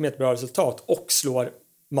och med ett bra resultat och slår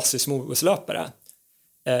massvis med OS-löpare,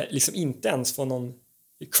 liksom inte ens får någon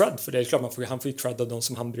cred för det. Det är klart han får ju cred av de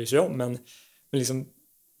som han bryr sig om, men liksom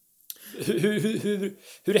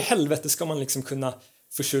hur i helvete ska man liksom kunna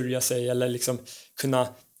försörja sig eller liksom kunna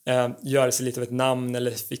göra sig lite av ett namn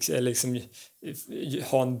eller liksom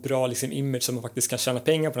ha en bra liksom image som man faktiskt kan tjäna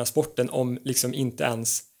pengar på den här sporten, om liksom inte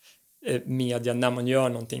ens media, när man gör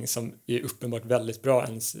någonting som är uppenbart väldigt bra,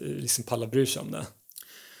 ens liksom pallar bryr sig om det.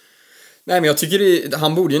 Nej, men jag tycker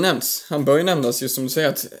han borde ju nämnas. Han bör ju nämnas, just som du säger,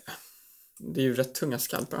 att det är ju rätt tunga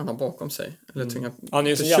skalper han har bakom sig. Eller tunga han är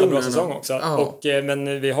ju så jävla bra säsong också. Ja.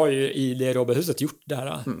 Men vi har ju i det Råbehuset gjort det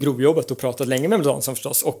här grovjobbet och pratat länge med Danielsson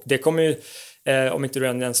förstås. Och det kommer ju, om inte du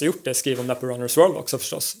redan ens har gjort det, skriva om det på Runners World också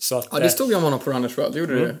förstås. Så att, det stod ju om honom på Runners World,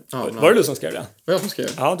 gjorde det? Ja, var det du som skrev det? Var jag som skrev?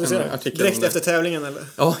 Ja, du ser det. Direkt efter tävlingen, eller?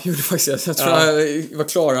 Ja, gjorde faktiskt. Jag tror jag var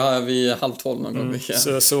klar här vid 12:30 någon gång.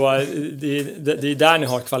 Så det är där ni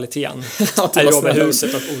har kvaliteten. I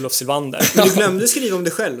Råbehuset och Olof Silvander. Men du glömde skriva om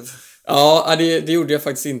det själv. Ja, det gjorde jag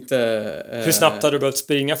faktiskt inte. Hur snabbt har du behövt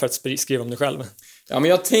springa för att skriva om dig själv? Ja, men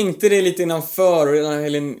jag tänkte det lite innanför.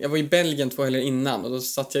 Jag var i Belgien 2 helger innan och då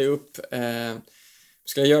satte jag upp,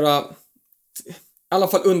 skulle jag göra i alla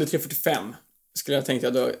fall under 3:45 skulle jag tänka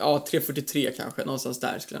då, 3:43 kanske, någonstans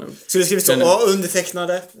där skulle jag nog. Skulle du skriva så,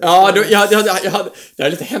 undertecknade? Ja, jag hade, det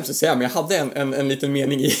är lite hemskt att säga, men jag hade en liten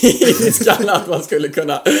mening i skallen att man skulle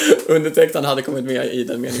kunna, undertecknaren hade kommit med i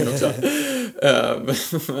den meningen också.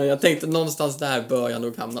 Men jag tänkte någonstans där bör jag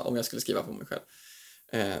nog hamna om jag skulle skriva på mig själv.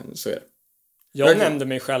 Så är det. Jag nämnde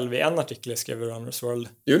mig själv i en artikel jag skrev i Runners World.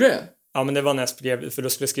 Gjorde det? Ja, men det var när jag skrev, för då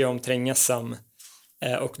skulle jag skriva om Trängesam.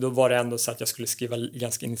 Och då var det ändå så att jag skulle skriva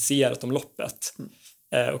ganska initierat om loppet.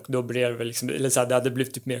 Och då blev det liksom, eller så här, det hade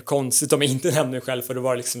blivit typ mer konstigt om jag inte nämnde mig själv, för då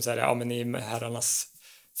var det liksom så här, ja men i herrarnas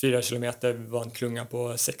 4 kilometer var en klunga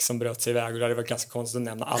på 6 som bröt sig iväg, och det hade varit ganska konstigt att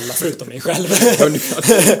nämna alla förutom mig själv.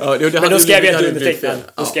 Men då skrev jag inte undertecknad.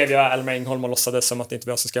 Då skrev jag Elmer Engholm och låtsades som att det inte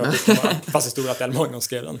var jag som skrev artikeln, fast det stod att Elmer Engholm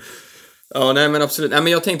skrev den. Ja, nej men absolut. Nej,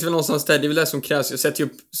 men jag tänkte väl någonstans där, det är väl det som krävs. Jag sätter ju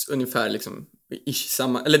upp ungefär liksom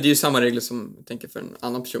samma, eller det är ju samma regler som jag tänker för en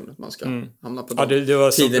annan person, att man ska hamna på de tiderna. Det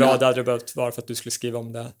var så tiderna. Bra, det hade det behövt vara för att du skulle skriva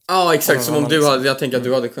om det. Ja, exakt, som om du hade, jag tänker att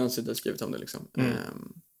du hade kunnat skrivit om det liksom.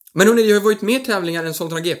 Men hörni, det har varit mer tävlingar än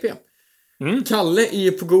Soltuna GP. Kalle är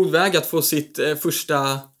ju på god väg att få sitt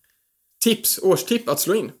första årstipp att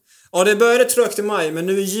slå in. Ja, det började trögt i maj, men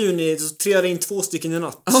nu i juni så trillade in 2 stycken i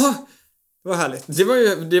natt. Det var härligt.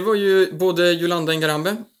 Det var ju både Jolanda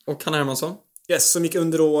Ngarambe och Hanna Hermansson. Yes, som gick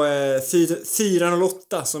under då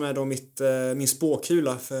 4:08 som är då min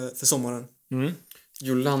spåkula för sommaren.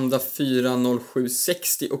 Jolanda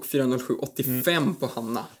 4:07,60 och 4:07,85 på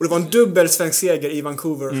Hanna. Och det var en dubbel svensk seger i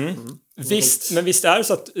Vancouver. Visst är det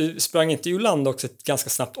så att sprang inte Jolanda också ett ganska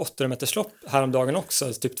snabbt 800-meterslopp häromdagen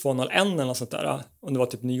också, typ 2:01 eller något sånt där, om det var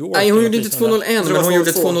typ New York. Nej, hon gjorde inte 2:01, men hon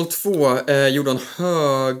gjorde 2:02, gjorde hon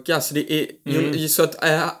höga, så det är så att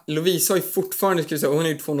Lovisa har ju fortfarande, ska jag säga, hon är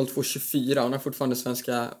ju 2:02,24, hon har fortfarande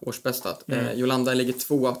svenska årsbästat. Jolanda ligger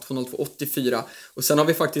 2:02,84, och sen har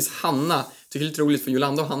vi faktiskt Hanna. Tycker det är lite roligt, för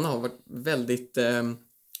Jolanda och Hanna har varit väldigt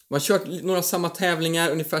man har kört några samma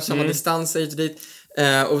tävlingar, ungefär samma distans hit och dit.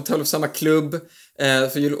 Och tävlar för samma klubb.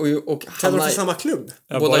 Och Hanna för samma klubb?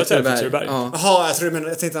 Ja, båda Tureberg. Jaha,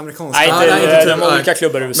 jag tänkte amerikansk. Nej, de olika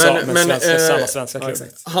klubbar i USA, men samma svenska klubb.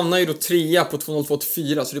 Hanna är ju då 3 på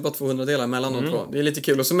 2:02,84, så det är bara 200 delar mellan de två. Det är lite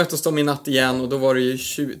kul. Och så möttes de i natt igen, och då var det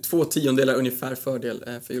ju 2 tiondelar ungefär fördel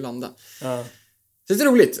för Jolanda. Så det är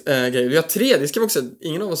roligt grejer. Vi har 3, det ska vi också,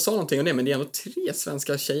 ingen av oss sa någonting om det, men det är ändå 3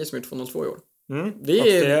 svenska tjejer som är 2:02 i år. Det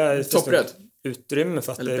är topprätt. Utrymme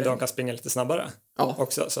för att de kan springa lite snabbare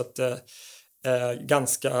också, så att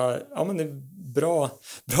ganska, ja men det är bra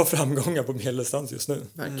framgångar på medeldistans just nu.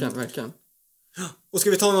 Verkligen. Och ska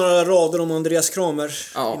vi ta några rader om Andreas Kramer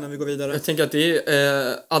innan vi går vidare? Jag tänker att det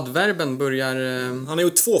är adverben börjar... Han har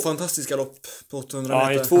gjort 2 fantastiska lopp på 800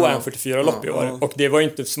 meter. Ja, han är 2 1:44 lopp i år. Och det var ju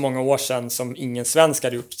inte så många år sedan som ingen svensk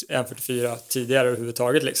hade gjort 1:44 tidigare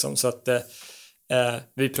överhuvudtaget liksom, så att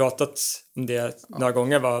vi pratat om det några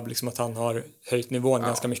gånger, var liksom att han har höjt nivån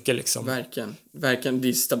ganska mycket liksom. Verkligen, det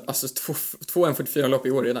är alltså 2 1:44 lopp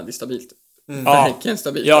i år redan, det är stabilt. Verkligen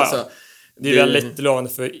stabilt. Ja. Alltså, det är väldigt lovande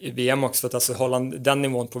för VM också, för att alltså hålla den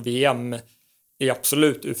nivån på VM är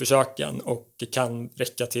absolut ur försöken och kan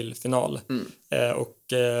räcka till final.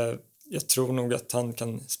 Jag tror nog att han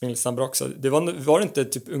kan springa lite snabbare också. Det var det inte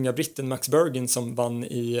typ unga britten Max Bergin som vann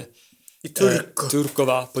i Turku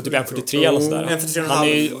va? På typ 1:43 eller sådär. Han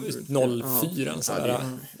är ju 0:4 eller sådär.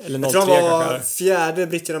 Eller 0:3 kanske. Jag tror han var 4:e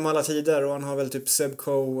britt genom alla tider, och han har väl typ Seb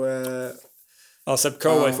Coe. Ja, Seb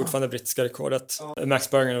Coe är fortfarande brittiska rekordet. Max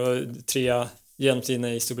Bergin var 3 genom tiden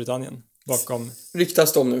i Storbritannien bakom.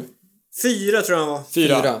 Ryktas de nu? 4 tror jag han var.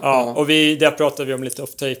 4. Ja. Och där pratade vi om lite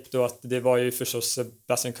off tape då, att det var ju förstås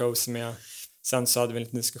Sebastian Coe som är. Sen så hade vi en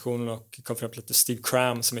liten diskussion och kom fram till lite Steve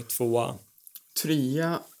Cram som är 2. 3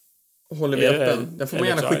 håller vi öppen. Där får man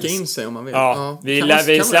gärna skicka in sig om man vill.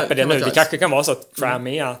 Vi släpper det nu. Det kanske kan vara så att Cram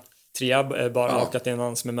är 3 bara, och att det är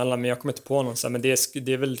någon som är mellan, men jag kommer inte på någon så här, men det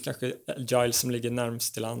är väl kanske Giles som ligger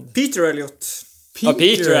närmast till hand. Peter Elliott.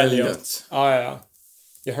 Peter Elliott. Ja.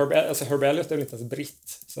 Herb Elliott är väl inte ens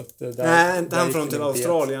britt, så att nej, inte han från till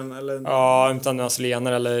Australien eller. Ja, utan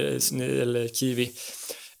australienare eller kiwi.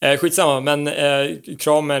 Skitsamma, men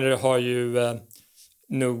Kramer har ju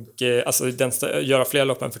nog alltså göra fler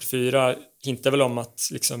lopp än 44 hintar väl om att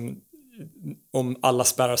liksom om alla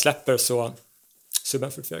spärrar släpper så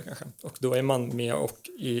sub 44 kanske, och då är man med och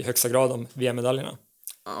i högsta grad om VM-medaljerna.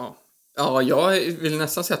 Ja, jag vill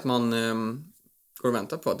nästan säga att man går och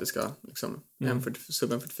väntar på att det ska liksom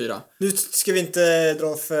sub 44. Nu ska vi inte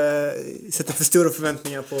sätta för stora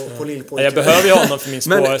förväntningar på Lillpojk. Jag behöver ju honom för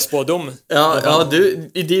min spådom. Det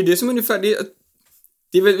är det som ungefär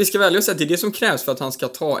vi ska välja säga att det är det som krävs för att han ska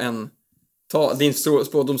ta en din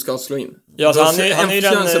spådom ska slå in. Ja, alltså han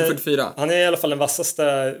är i alla fall den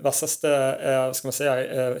vassaste ska man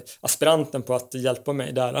säga, aspiranten på att hjälpa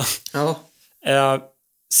mig där. Ja.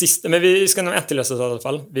 Men vi ska nog ett till resultat i alla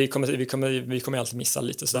fall. Vi kommer alltid missa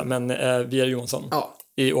lite sådär, men vi är Johansson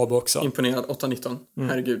i Åbo också. Imponerad, 8-19.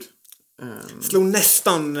 Herregud. Slog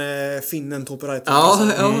nästan finnen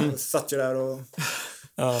Toperaita. Satt ju där och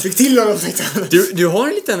tryck till honom. Du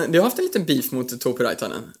har haft en liten beef mot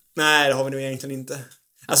Toperaitanen. Nej, det har vi nog egentligen inte.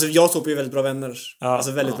 Alltså jag och Topi är väldigt bra vänner.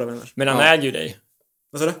 Alltså väldigt bra vänner. Men han äger ju dig.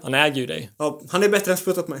 Vad sa du? Han äger ju dig. Ja, han är bättre än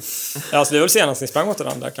spruttat mig. Alltså det var väl senast ni sprang mot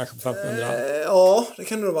varandra kanske på 1500. Ja, det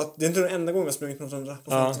kan det nog vara. Det är inte den enda gången jag sprungit mot varandra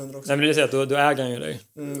på 1500 också. Nej, men det är så att då äger han ju dig.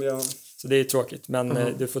 Ja. Så det är tråkigt,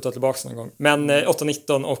 men du får ta tillbaka någon gång. Men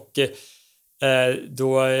 8-19 och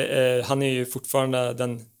då han är ju fortfarande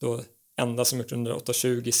den då enda som gjort under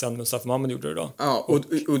 8-20 sen Mustafa Mohamed gjorde det då. Ja, och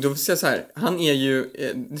då vill jag säga så här, han är ju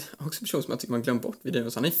också en person som jag tycker man glömt bort vid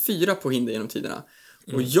det. Han är 4 på hinder genom tiderna.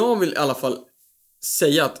 Och jag vill i alla fall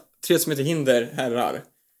säga att 3 som heter hinder herrar,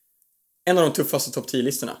 en av de tuffaste topp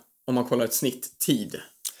 10-listorna om man kollar ett snitt tid.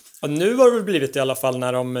 Ja, nu har det väl blivit i alla fall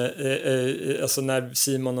när alltså när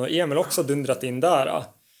Simon och Emil också dundrat in där.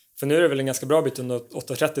 För nu är det väl en ganska bra bit under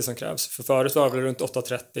 8.30 som krävs. För förut var det väl runt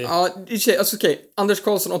 8.30. Ja, alltså okej. Anders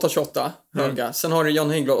Karlsson 8.28, höga. Sen har du Jan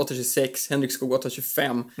Häggblad 8.26, Henrik Skog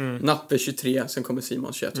 8.25, Nappe 23, sen kommer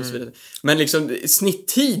Simon 21 och så vidare. Men liksom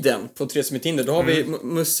snitttiden på 3 som är hinder, då har vi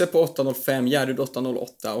Musse på 8.05, Järryd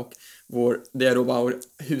 8.08 och det är då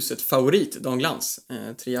huset favorit, Dan Glans,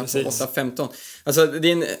 3 på 8.15. Alltså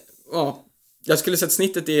det är jag skulle säga att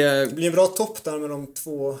snittet är... Det blir en bra topp där med de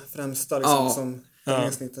 2 främsta liksom, som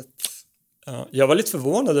snittet. Ja, jag var lite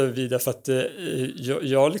förvånad över det för att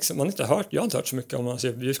jag liksom, jag har inte hört så mycket om alltså,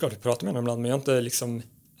 jag är klart att prata med honom ibland, men jag har inte liksom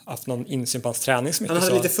haft någon insyn på hans träning så mycket. Han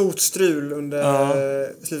hade lite fotstrul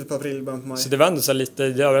under slutet på april, början på maj. Så det var ändå så lite,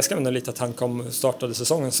 det överraskade mig lite att han startade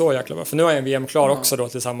säsongen så jäkla bra. För nu är en VM klar också då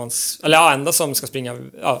tillsammans. Eller enda som ska springa.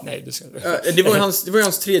 Det var ju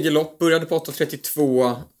hans tredje lopp, började på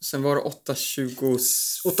 8.32, sen var det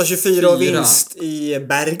 8.24 och vinst i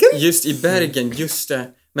Bergen. Just i Bergen, just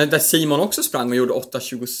det. Men där Simon också sprang och gjorde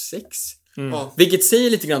 8.26. Vilket säger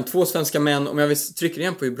lite grann 2 svenska män, om jag trycker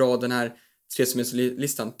igen på hur bra den här 3 som är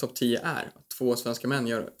listan topp 10 är. 2 svenska män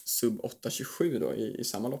gör sub 8.27 då i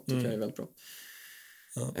samma lopp, tycker jag är väldigt bra.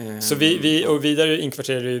 Så vi och vidare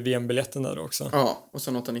inkvarterar ju VM-biljetten där också. Ja, och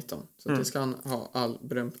sen 8.19. Så det ska han ha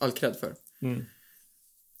all cred för.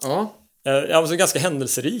 Ja. Alltså ganska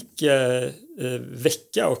händelserik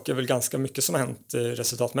vecka och det är väl ganska mycket som har hänt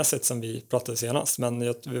resultatmässigt som vi pratade senast. Men vi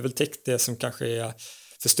har väl täckt det som kanske är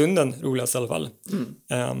för stunden roligast i alla fall.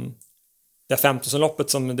 Det 1500-loppet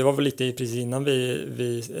som det var väl lite precis innan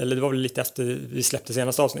eller det var väl lite efter vi släppte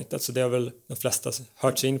senaste avsnittet, så det har väl de flesta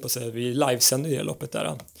hört sig in på sig. Vi livesänder det loppet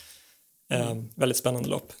där. Väldigt spännande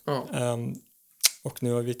lopp. Och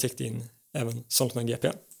nu har vi täckt in även Soltman GP.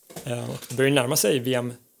 Och det börjar närma sig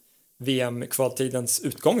VM-kvaltidens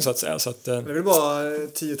utgång så att säga. Så att, det är väl bara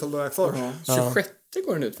 10-12 dagar kvar. 26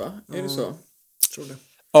 går den ut, va? Är det så? Jag tror det.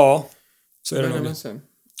 Ja, så är det nog.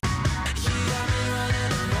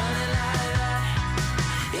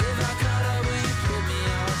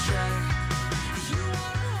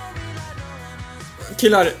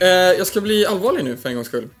 Killar, jag ska bli allvarlig nu för en gångs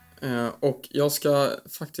skull. Och jag ska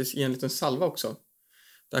faktiskt ge en liten salva också.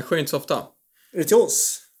 Det här sker inte så ofta. Är det till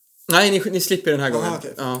oss? Nej, ni slipper den här gången.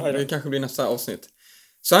 Okay. Ja, det kanske blir nästa avsnitt.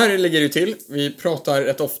 Så här ligger det till. Vi pratar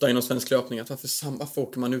rätt ofta inom svensk löpning att varför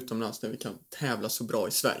åker man utomlands när vi kan tävla så bra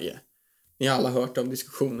i Sverige? Ni har alla hört om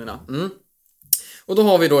diskussionerna. Och då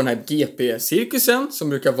har vi då den här GP-cirkusen som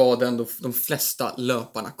brukar vara den då de flesta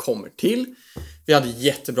löparna kommer till. Vi hade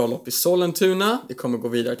jättebra lopp i Sollentuna. Det kommer gå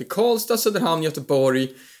vidare till Karlstad, Söderhamn,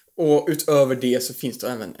 Göteborg. Och utöver det så finns det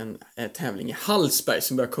även en tävling i Hallsberg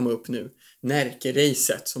som börjar komma upp nu.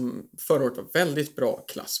 Närke-racet som förra året var väldigt bra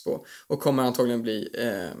klass på. Och kommer antagligen bli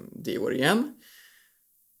det år igen.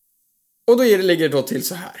 Och då ligger det då till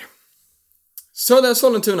så här. Södra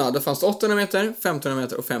Sollentuna, där fanns det 800 meter, 1500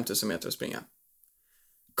 meter och 5000 meter att springa.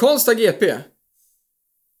 Karlstad GP.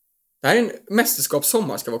 Det här är en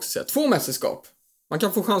mästerskapssommar ska vi också säga. 2 mästerskap. Man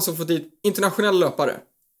kan få chans att få dit internationella löpare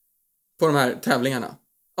på de här tävlingarna.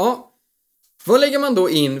 Ja. Vad lägger man då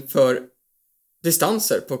in för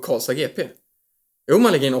distanser på Karlstad GP? Jo,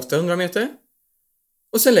 man lägger in 800 meter.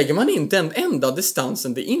 Och sen lägger man in den enda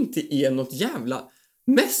distansen det inte är något jävla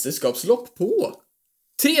mästerskapslopp på.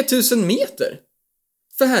 3000 meter.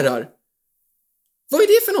 För herrar. Vad är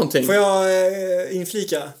det för någonting? Får jag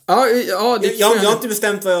inflika? Ja, jag har inte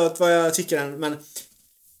bestämt vad jag tycker än, men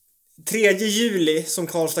 3 juli som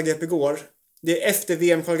Karlstad GP går, det är efter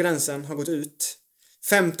VM-kvalgränsen har gått ut.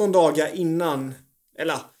 15 dagar innan,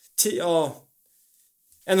 eller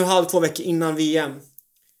 1,5-2 veckor innan VM.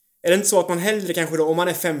 Är det inte så att man hellre kanske då, om man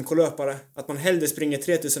är 5K-löpare, att man hellre springer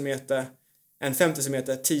 3000 meter än 5000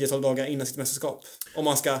 meter 10-12 dagar innan sitt mästerskap? Om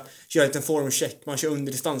man ska göra en liten formcheck, man kör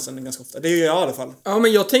under distansen ganska ofta. Det gör jag i alla fall. Ja,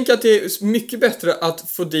 men jag tänker att det är mycket bättre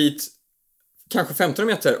att få dit kanske 15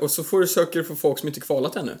 meter och så får du söka för folk som inte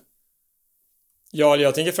kvalat ännu. Ja,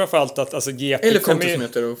 jag tänker framförallt att alltså GP eller 5000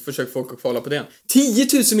 meter och försök folk att kvala på det. 10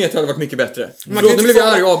 000 meter hade varit mycket bättre. Nu blev jag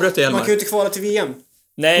arg och avbröt det. Man kan ju inte kvala till VM.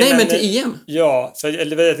 Nej, men till EM. Ja, så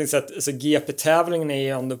eller jag tänkte att alltså, GP-tävlingen är ju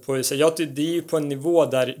ändå på så det är ju på en nivå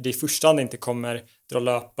där det i första hand inte kommer dra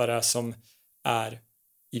löpare som är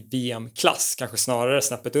i VM-klass, kanske snarare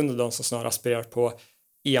snäppet under de som snarare aspirerar på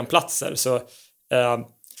EM-platser. Så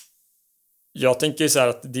jag tänker ju så här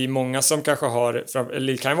att det är många som kanske har,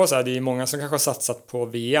 eller det kan ju vara så här, det är många som kanske har satsat på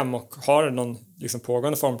VM och har någon liksom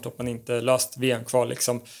pågående formtopp men inte löst VM-kval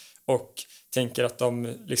liksom, och tänker att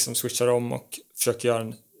de liksom switchar om och försöker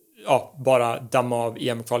göra bara damma av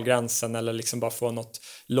EM-kvalgränsen eller liksom bara få något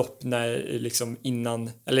lopp när, liksom innan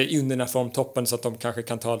eller under den här formtoppen så att de kanske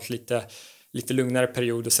kan ta ett lite lugnare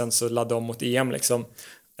period och sen så ladda om mot EM liksom.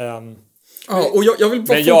 Och jag vill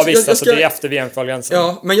bara det är efter VM-kvalgränsen.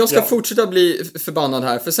 Ja, men jag ska fortsätta bli förbannad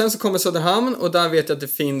här. För sen så kommer Söderhamn och där vet jag att det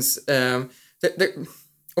finns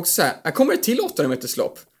också så här kommer det till 800 meters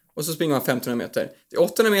lopp och så springer man 1500 meter. Det är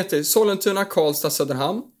 800 meter Sollentuna, Karlstad,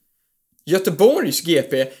 Söderhamn. Göteborgs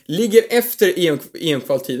GP ligger efter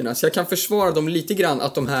EM-kvaltiderna så jag kan försvara dem lite grann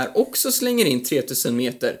att de här också slänger in 3000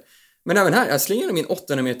 meter. Men även här, jag slänger dem in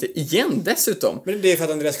 800 meter igen dessutom. Men det är för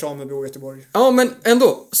att Andreas Kramer bor i Göteborg. Ja, men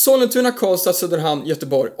ändå. Sollentuna, Karlstad, Söderhamn,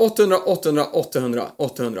 Göteborg. 800, 800, 800,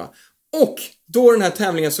 800. Och då den här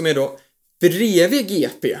tävlingen som är då bredvid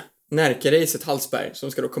GP, Närke-racet Hallsberg,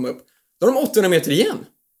 som ska då komma upp. Då har de 800 meter igen.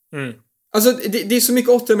 Alltså, det är så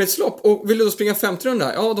mycket 800 meters lopp. Och vill du då springa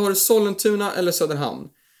 500? Ja, då har du Sollentuna eller Söderhamn.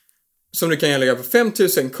 Som du kan lägga på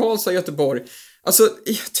 5000, Karlstad, Göteborg. Alltså,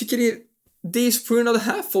 jag tycker det är på grund av det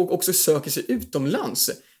här folk också söker sig utomlands.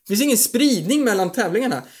 Det finns ingen spridning mellan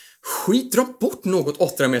tävlingarna. Dra bort något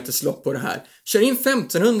 800 meters lopp på det här. Kör in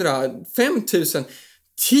 1500, 5000,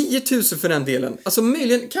 10 000 för den delen. Alltså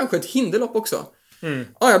möjligen kanske ett hinderlopp också.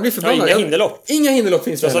 Jag blir förbannad. Inga hinderlopp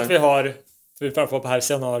finns det. Så att vi framför på här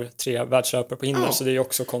sen har 3 världsköpare på hinder så det är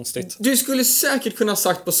också konstigt. Du skulle säkert kunna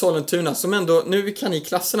sagt på Sollentuna som ändå, nu kan ni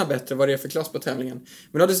klasserna bättre vad det är för klass på tävlingen.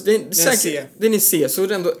 Men det är ni C, så är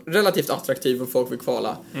det ändå relativt attraktiv och folk vill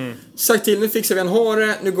kvala. Sagt till, nu fixar vi en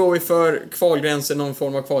hare, nu går vi för kvalgränsen, någon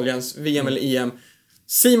form av kvalgräns, VM eller EM.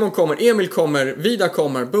 Simon kommer, Emil kommer, Vida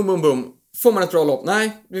kommer, bum bum bum. Får man ett bra lopp?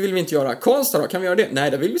 Nej, det vill vi inte göra. Karlstad då, kan vi göra det?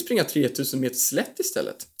 Nej, då vill vi springa 3000 meter slätt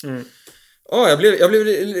istället. Jag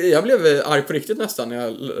blev arg på riktigt nästan när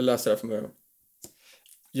jag läste det här från början.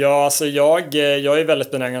 Ja, alltså jag är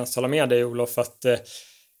väldigt benägen att hålla med dig, Olof, att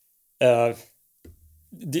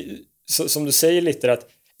som du säger lite att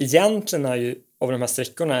egentligen är ju av de här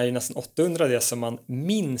sträckorna är ju nästan 800 det som man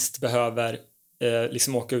minst behöver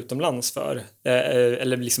liksom åka utomlands för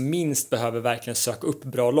eller liksom minst behöver verkligen söka upp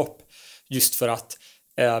bra lopp just för att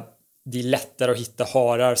det är lättare att hitta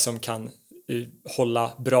harar som kan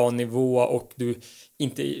hålla bra nivå och du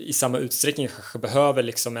inte i samma utsträckning kanske behöver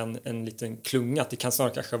liksom en liten klunga. Det kan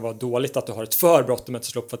snarare kanske vara dåligt att du har ett för bråttom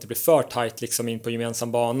lopp för att det blir för tajt liksom in på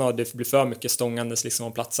gemensam bana och det blir för mycket stångandes liksom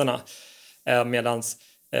om platserna. Medans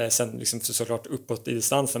sen liksom såklart uppåt i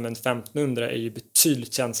distansen, men 1500 är ju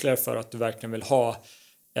betydligt känsligare för att du verkligen vill ha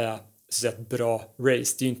så ett bra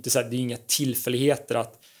race. Det är ju inte så här, det är inga tillfälligheter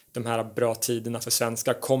att de här bra tiderna för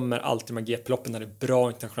svenskar kommer alltid med GP-loppen när det är bra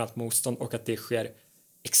internationellt motstånd och att det sker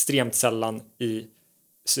extremt sällan i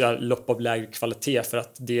så här lopp av lägre kvalitet för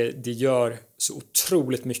att det gör så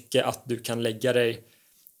otroligt mycket att du kan lägga dig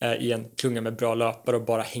i en klunga med bra löpare och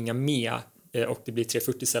bara hänga med och det blir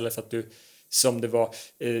 340 istället för att du som det var,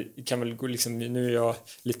 kan väl gå liksom, nu är jag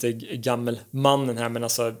lite gammal mannen här, men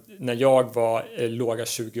alltså när jag var låga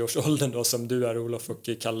 20-årsåldern då som du är, Olof, och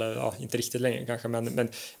Kalle, inte riktigt längre kanske, men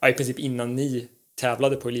i princip innan ni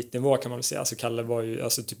tävlade på elitnivå kan man väl säga, alltså Kalle var ju,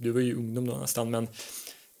 alltså typ du var ju ungdom någonstans, men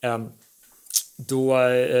då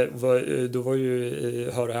var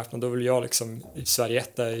ju, hör och häpna, då var jag liksom i Sverige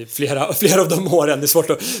etta i flera av de åren. Det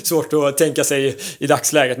är svårt att tänka sig i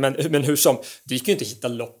dagsläget, men hur som, det gick ju inte att hitta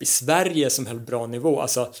lopp i Sverige som höll bra nivå.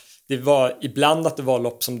 Alltså, det var ibland att det var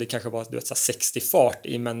lopp som det kanske var 60 fart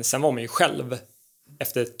i, men sen var man ju själv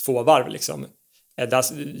efter 2 varv liksom.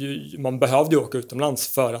 Man behövde ju åka utomlands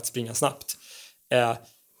för att springa snabbt.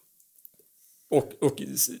 Och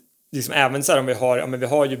liksom även så här om vi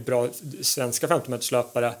har ju bra svenska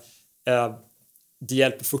 15-meterslöpare det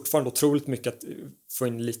hjälper fortfarande otroligt mycket att få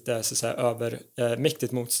in lite så att säga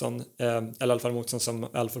övermäktigt motstånd, eller i alla fall motstånd som i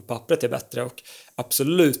alla fall på pappret är bättre, och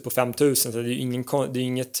absolut på 5000 så det är ju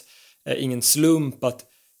ingen slump att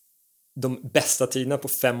de bästa tiderna på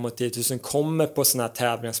 5 och 10 000 kommer på såna här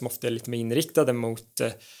tävlingar som ofta är lite mer inriktade mot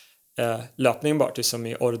löpning bara, som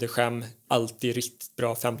i Ordegem, alltid riktigt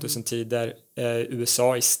bra 5000 tider,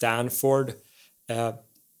 USA i Stanford,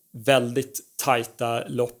 väldigt tajta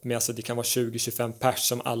lopp med, alltså det kan vara 20-25 pers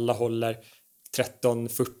som alla håller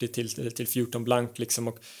 13:40 till 14 blank liksom,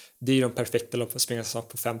 och det är ju de perfekta lopp att springa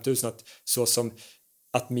snabbt på 5000, att så som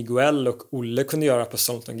att Miguel och Olle kunde göra på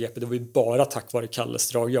Solton GP, det var ju bara tack vare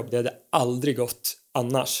Kalles dragjobb. Det hade aldrig gått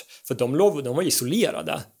annars, för de var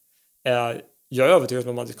isolerade. Jag är övertygad om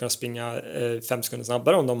att de hade kunnat springa 5 sekunder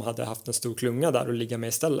snabbare om de hade haft en stor klunga där och ligga med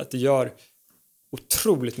istället. Det gör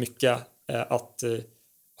otroligt mycket att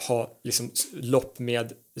ha liksom lopp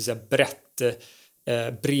med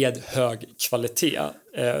bred hög kvalitet.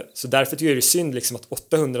 Så därför tycker jag det är synd liksom att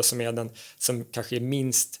 800 som är den som kanske är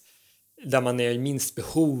minst, där man är i minst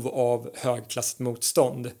behov av högklassigt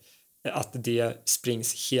motstånd, att det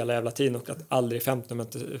springs hela jävla tiden och att aldrig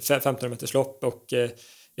 1500 meters lopp. Och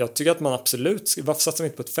jag tycker att man absolut, varför satsar vi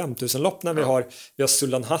inte på ett 5000-lopp när vi har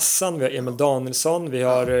Sullan Hassan, vi har Emil Danielsson, vi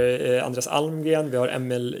har Andreas Almgren, vi har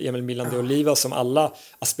Emil Milan de Oliva, som alla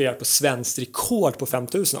aspirerar på svenskt rekord på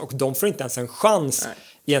 5000, och de får inte ens en chans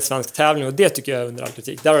i en svensk tävling, och det tycker jag är under all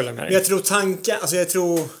kritik. Där håller jag med. Jag tror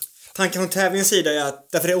tanken från tävlingens sida är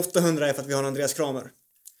att därför är 800 är för att vi har Andreas Kramer.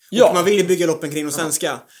 Ja. Och man vill bygga loppen kring de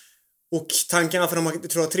svenska. Och tankarna för de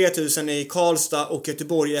tror 3000 i Karlstad och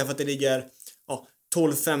Göteborg är för att det ligger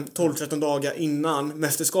 12-13 dagar innan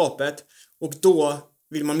mästerskapet, och då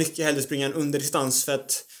vill man mycket hellre springa en underdistans, för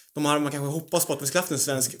att man kanske hoppas på att man ska haft en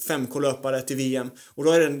svensk 5K-löpare till VM, och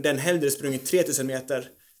då är den hellre sprungit 3000 meter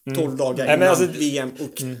 12 dagar innan VM,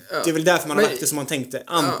 och det är väl därför man har lagt det som man tänkte,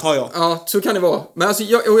 antar jag. Ja, så kan det vara. Men alltså,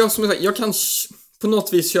 jag kan på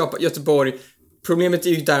något vis köpa Göteborg. Problemet är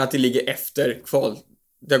ju där att det ligger efter kval,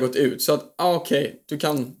 det har gått ut, så att okej, du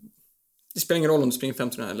kan. Det spelar ingen roll om du springer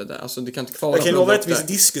 1500 eller där. Alltså, du kan inte kvala. Jag kan lova ett visst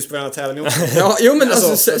diskus på den här tävlingen också. Ja, jo, men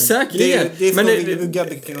alltså säkerligen. Det är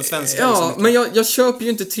för de svenska. Ja, men jag köper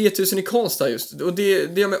ju inte 3000 i Karlstad just. Och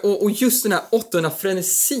just den här 800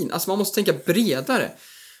 frenesin. Alltså man måste tänka bredare.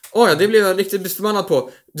 Det blev jag riktigt förbannad på.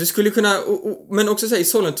 Du skulle kunna, men också säga i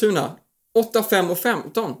Sollentuna 8, 5 och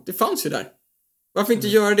 15. Det fanns ju där. Varför inte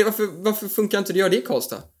göra det? Varför funkar inte det göra det i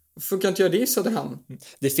Karlstad? Funkar inte göra det i Söderhamn?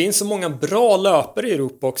 Det finns så många bra löpare i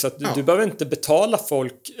Europa också att du behöver inte betala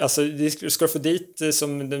folk. Alltså du ska få dit,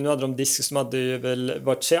 som nu hade de Diskus som hade ju väl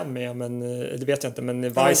varit känd med, men det vet jag inte,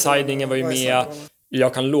 men Weisheidingen var ju med.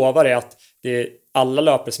 Jag kan lova dig att det är alla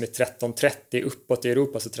löpare som är 13:30 uppåt i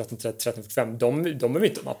Europa, så 13:30-13:45, de behöver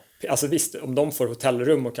inte, alltså visst, om de får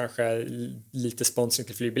hotellrum och kanske lite sponsring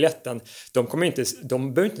till flygbiljetten, de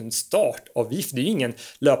behöver inte en startavgift. Det är ju ingen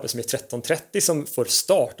löpare som är 13:30 som får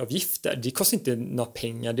startavgifter. Det kostar inte några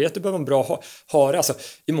pengar. Det är att du behöver en bra hare. Alltså,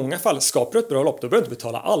 i många fall, skapar du ett bra lopp, då behöver du inte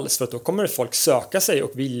betala alls, för att då kommer folk söka sig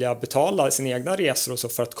och vilja betala sina egna resor och så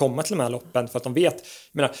för att komma till de här loppen, för att de vet,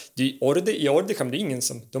 i Ordegem, det är ingen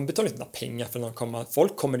som, de betalar inte några pengar för att komma.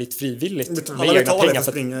 Folk kommer dit frivilligt med egna pengar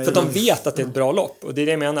för att de vet att det är ett bra lopp, och det är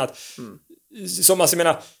det jag menar att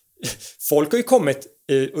folk har ju kommit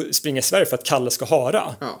och springer i Sverige för att Kalle ska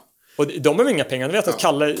hara. Och de har inga pengar, de vet att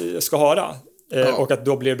Kalle ska hara och att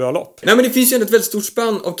då blir det bra lopp. Nej, men det finns ju ett väldigt stort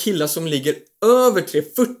spann av killar som ligger över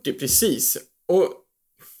 3:40 precis, och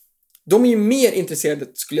de är ju mer intresserade,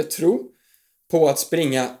 skulle jag tro, på att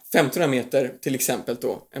springa 1500 meter till exempel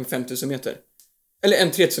då, än 5000 meter. Eller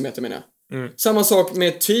en 3000 meter menar jag. Samma sak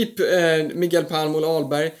med typ Miguel Palm och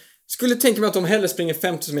Ahlberg. Skulle tänka mig att de hellre springer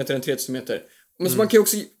 5000 meter än 3000 meter. Men så man kan ju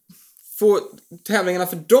också få tävlingarna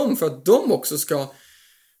för dem, för att de också ska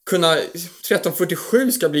kunna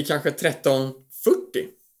 13:47 ska bli kanske 13:40.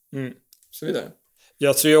 Så vidare.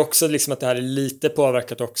 Jag tror ju också liksom att det här är lite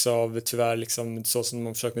påverkat också av, tyvärr, liksom, så som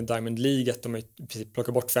de försöker med Diamond League, att de har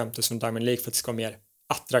plockat bort 5000 Diamond League för att det ska vara mer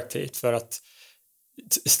attraktivt, för att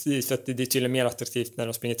det är tydligen mer attraktivt när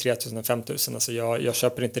de springer 3000 än 5000. Alltså jag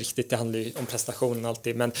köper inte riktigt, det handlar ju om prestationen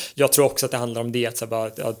alltid, men jag tror också att det handlar om det, att så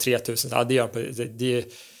bara 3000, det gör det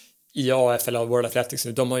i AF eller World Athletics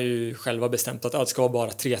nu, de har ju själva bestämt att det ska vara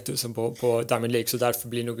bara 3000 på Diamond League, så därför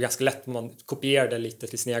blir det nog ganska lätt om man kopierar det lite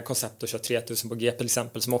till sina koncept och kör 3000 på GP till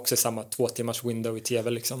exempel, som också är samma 2 timmars window i TV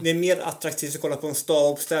liksom. Det är mer attraktivt att kolla på en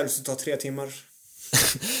stavställ som tar 3 timmar.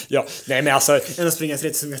 Ja, nej men alltså... Än att springa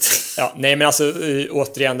 3000 meter. Ja, nej men alltså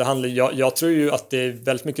återigen, det handlar, jag tror ju att det är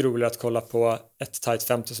väldigt mycket roligare att kolla på ett tight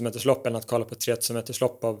 5000 meters lopp än att kolla på ett 3000 meters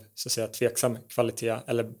lopp av så att säga tveksam kvalitet,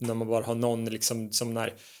 eller när man bara har någon liksom, som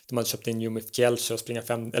när de hade köpt in Jumif Kielce och springa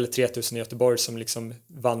 3000 i Göteborg som liksom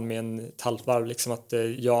vann med ett halvt varv liksom, att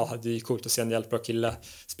jag hade ju coolt att se en hjälpbra kille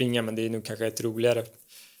springa, men det är nog kanske ett roligare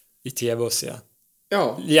i tv att se.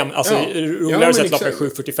 Roligare att sätta loppet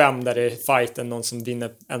 7.45 där det är fight än någon som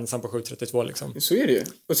vinner ensam på 7.32 liksom. Så är det ju.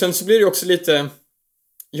 Och sen så blir det också lite...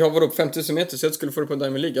 Jag var då på 5000 meter, så jag skulle få det på en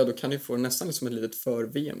Diamond League, då kan du få nästan liksom ett litet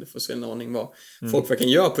för-VM. Du får se en aning vad folk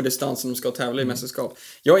verkligen gör på distansen de ska tävla i mästerskap.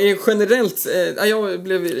 Jag är generellt... jag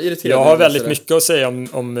blev irriterad. Jag har väldigt mycket att säga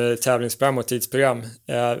om tävlingsprogram och tidsprogram.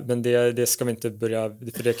 Men det ska vi inte börja...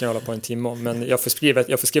 För det kan jag hålla på en timme om. Men jag får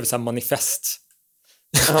skriva så här manifest.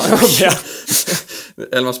 Ja.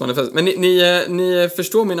 Elmas manifest. Men ni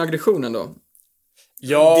förstår min aggression ändå?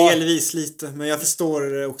 Ja. Delvis lite, men jag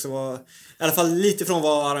förstår också i alla fall lite från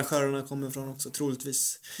vad arrangörerna kommer ifrån också,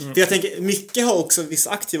 troligtvis. För jag tänker, mycket har också vissa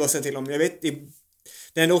aktiva att säga till om. Jag vet,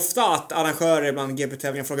 det är ofta att arrangörer ibland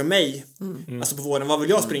GP-tävlingar frågar mig, alltså på våren, vad vill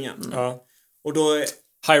jag springa? Ja. Och då...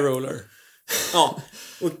 High roller. Ja,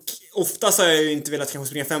 och ofta så har jag ju inte velat kanske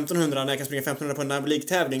springa 1500 när jag kan springa 1500 på en Diamond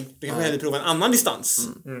League-tävling. Då kan jag hellre prova en annan distans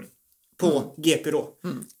på GP då.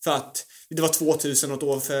 För att det var 2000 något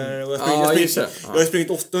år för... Och jag har sprungit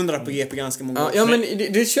 800 på GP ganska många år. Ja, men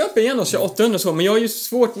det köper igen oss 800 så. Men jag har ju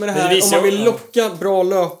svårt med det här om man vill locka bra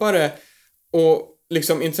löpare och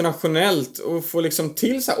liksom internationellt och få liksom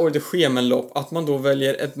till så här Ordeschemenlopp, att man då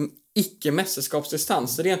väljer ett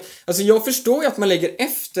icke-mästerskapsdistans. Alltså jag förstår ju att man lägger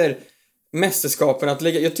efter mästerskapen att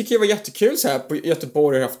lägga, jag tycker det var jättekul så här på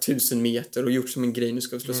Göteborg har haft 1000 meter och gjort som en grej, nu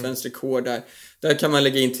ska vi slå svensk rekord där kan man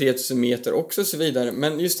lägga in 3000 meter också och så vidare,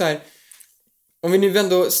 men just det här, om vi nu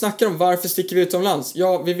ändå snackar om varför sticker vi utomlands,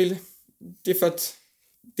 det är för att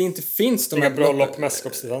det inte finns de här bra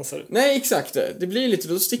loppmästerskapsdistanser. Nej, exakt. Det blir lite,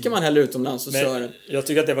 då sticker man hellre utomlands och kör. Jag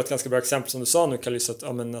tycker att det var ett ganska bra exempel som du sa nu, Kallis, att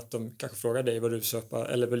de kanske frågar dig vad du köpa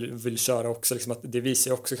eller vill köra också, liksom, att det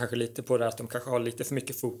visar också kanske lite på det att de kanske har lite för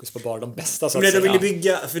mycket fokus på bara de bästa. Så men de vill ju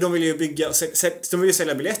bygga, de vill ju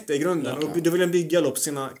sälja biljetter i grunden, och då vill de bygga lopp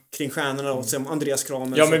kring stjärnorna och som Andreas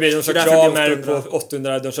Kramer. Ja, men de kör Kramer på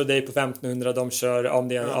 800, de kör dig på 1500, de kör om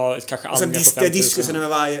det kanske andra på 5000. Det är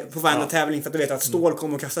diskussioner på varje tävling för att du vet att Stål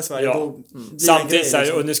kommer att kasta Sverige. Ja. Samtidigt så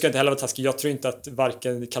här, och nu ska jag inte heller vara taskig, jag tror inte att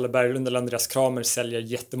varken Kalle Berglund eller Andreas Kramer säljer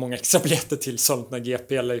jättemånga extra biljetter till Sollentuna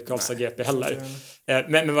GP eller Karlstad GP heller.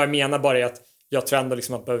 Men vad jag menar bara är att jag tror ändå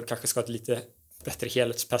liksom att man kanske ska ha ett lite bättre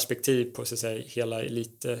helhetsperspektiv på så att säga, hela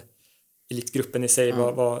elitgruppen i sig,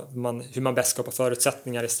 hur man bäst skapar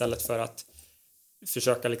förutsättningar istället för att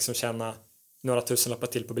försöka liksom tjäna några tusenlappar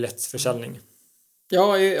till på biljettförsäljning.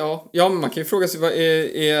 Ja, man kan ju fråga sig vad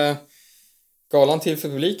är galan till för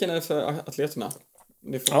publiken eller för atleterna?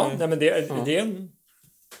 Det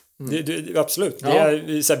absolut. Det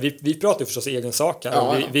är, så här, vi pratar ju förstås egen sak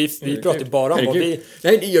här. Vi pratar bara om vad vi...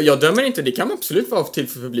 Nej, jag dömer inte. Det kan absolut vara till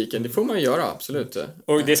för publiken. Det får man ju göra, absolut.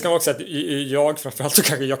 Och det ska man också säga att jag framförallt så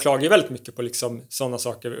kanske jag klagar väldigt mycket på liksom sådana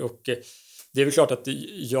saker, och det är väl klart att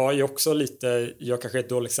jag är också lite, jag kanske är ett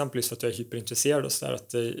dåligt exempel just för att jag är hyperintresserad och sådär,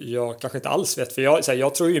 att jag kanske inte alls vet, för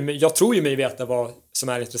jag tror ju mig veta vad som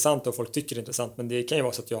är intressant och folk tycker är intressant, men det kan ju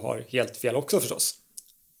vara så att jag har helt fel också förstås.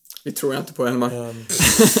 Det tror jag inte på, Elmar.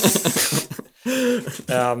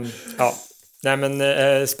 Ja, nej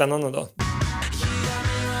men spännande då.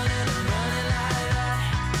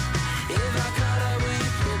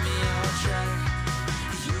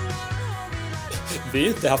 Vi har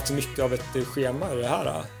inte haft så mycket av ett schema i det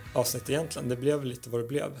här avsnittet egentligen. Det blev lite vad det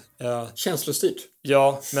blev. Känslostyrt.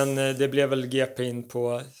 Ja, men det blev väl GP in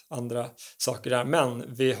på andra saker där.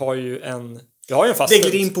 Men vi har ju en fast punkt.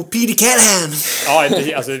 Det in på Peter Callahan!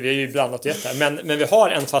 Ja, alltså vi är ju blandat och jätte. Men vi har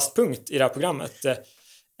en fast punkt i det här programmet.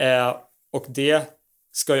 Och det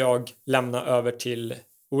ska jag lämna över till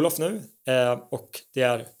Olof nu. Och det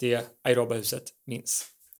är det aerobahuset minns.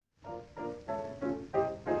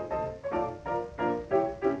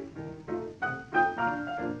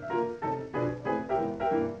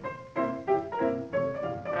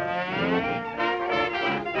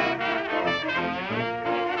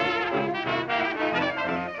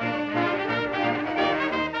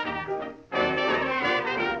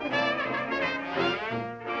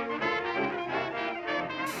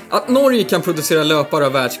 Att Norge kan producera löpare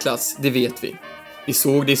av världsklass, det vet vi. Vi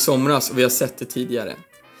såg det i somras och vi har sett det tidigare.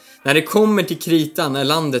 När det kommer till kritan är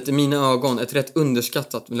landet i mina ögon ett rätt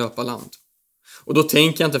underskattat löparland. Och då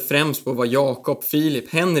tänker jag inte främst på vad Jakob, Filip,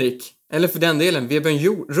 Henrik eller för den delen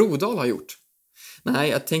Vebjörn Rodal har gjort. Nej,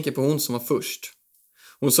 jag tänker på hon som var först.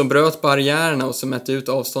 Hon som bröt barriärerna och som mätte ut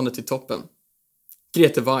avståndet till toppen.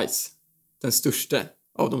 Grete Weiss, den största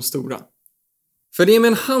av de stora. För det är med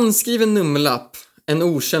en handskriven nummerlapp en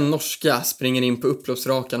okänd norska springer in på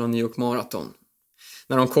upploppsrakan och New York Marathon.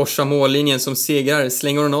 När de korsar mållinjen som segrare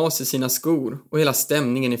slänger hon av sig sina skor och hela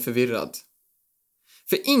stämningen är förvirrad.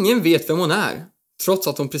 För ingen vet vem hon är, trots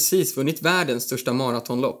att hon precis vunnit världens största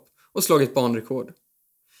maratonlopp och slagit banrekord.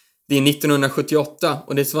 Det är 1978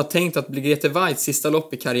 och det som var tänkt att bli Grete Weiss sista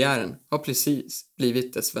lopp i karriären har precis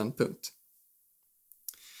blivit dess vändpunkt.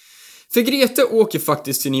 För Grete åker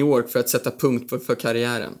faktiskt till New York för att sätta punkt för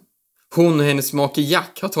karriären. Hon och hennes make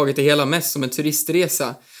Jack har tagit det hela mest som en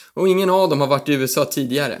turistresa och ingen av dem har varit i USA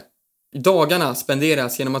tidigare. Dagarna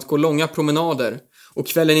spenderas genom att gå långa promenader och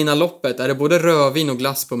kvällen innan loppet är det både rödvin och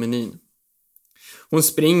glass på menyn. Hon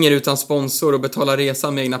springer utan sponsor och betalar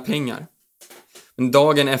resan med egna pengar. Men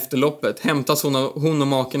dagen efter loppet hämtas hon och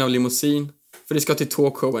maken av limousin för det ska till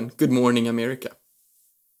talkshowen Good Morning America.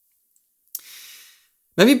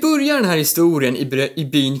 Men vi börjar den här historien i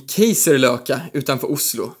byn Keiserlöka utanför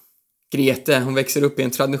Oslo. Grete, hon växer upp i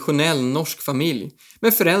en traditionell norsk familj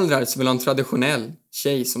med föräldrar som vill ha en traditionell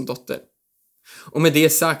tjej som dotter. Och med det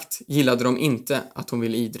sagt gillade de inte att hon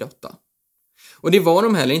ville idrotta. Och det var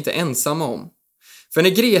de heller inte ensamma om. För när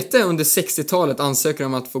Grete under 60-talet ansöker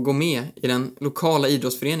om att få gå med i den lokala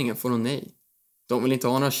idrottsföreningen får hon nej. De vill inte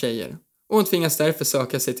ha några tjejer och hon tvingas därför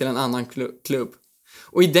söka sig till en annan klubb.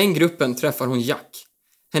 Och i den gruppen träffar hon Jack,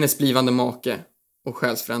 hennes blivande make och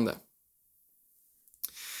själsfrände.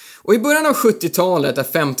 Och i början av 70-talet är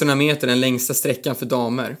 1500 meter den längsta sträckan för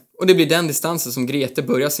damer och det blir den distansen som Grete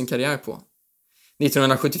börjar sin karriär på.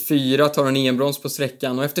 1974 tar hon EM-brons på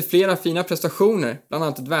sträckan och efter flera fina prestationer, bland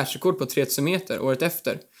annat ett världsrekord på 3000 meter året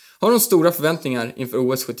efter, har hon stora förväntningar inför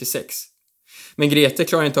OS 76. Men Grete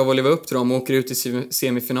klarar inte av att leva upp till dem och åker ut i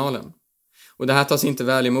semifinalen. Och det här tas inte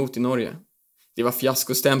väl emot i Norge. Det var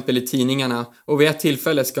fiaskostämpel i tidningarna och vid ett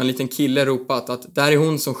tillfälle ska en liten kille ropat att där är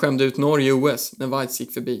hon som skämde ut Norge i OS när Weiss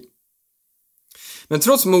gick förbi. Men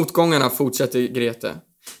trots motgångarna fortsätter Grete.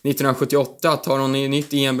 1978 tar hon i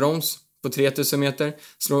nytt EM-brons på 3000 meter.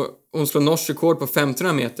 Hon slår norsk rekord på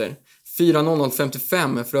 1500 meter.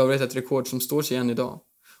 4:00:55 är för övrigt ett rekord som står sig än idag.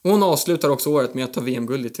 Och hon avslutar också året med att ta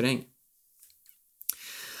VM-guld i terräng.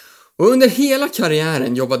 Och under hela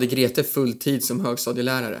karriären jobbade Grete fulltid som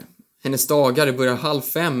högstadielärare. Hennes dagar börjar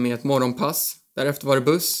 4:30 med ett morgonpass. Därefter var det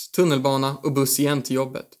buss, tunnelbana och buss igen till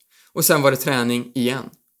jobbet. Och sen var det träning igen.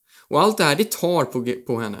 Och allt det här det tar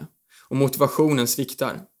på henne. Och motivationen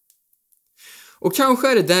sviktar. Och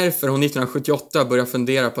kanske är det därför hon 1978 börjar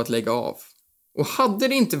fundera på att lägga av. Och hade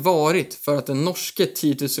det inte varit för att den norske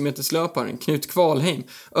 10 000 meterslöparen Knut Kvalheim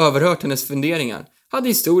överhört hennes funderingar hade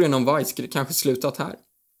historien om Weiss kanske slutat här.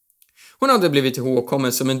 Hon hade blivit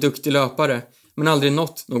ihågkommen som en duktig löpare men aldrig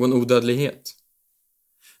nått någon odödlighet.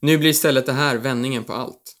 Nu blir istället det här vändningen på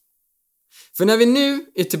allt. För när vi nu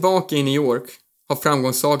är tillbaka i New York har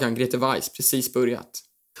framgångssagan Grete Weiss precis börjat.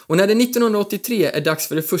 Och när det 1983 är dags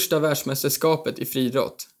för det första världsmästerskapet i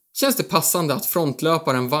friidrott känns det passande att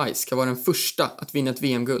frontlöparen Weiss ska vara den första att vinna ett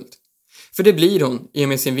VM-guld. För det blir hon i och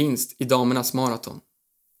med sin vinst i damernas maraton.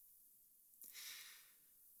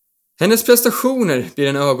 Hennes prestationer blir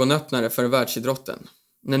en ögonöppnare för världsidrotten.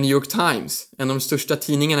 När New York Times, en av de största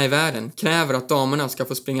tidningarna i världen, kräver att damerna ska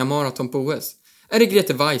få springa maraton på OS är det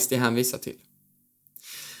Grete Weiss det hänvisar till.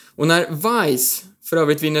 Och när Weiss för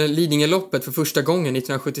övrigt vinner Lidingö-loppet för första gången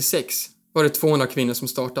 1976 var det 200 kvinnor som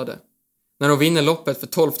startade. När de vinner loppet för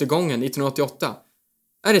 12:e gången 1988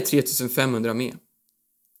 är det 3500 med.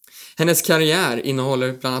 Hennes karriär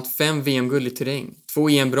innehåller bland annat 5 VM-guld i terräng, 2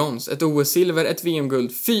 EM-brons, ett OS-silver, ett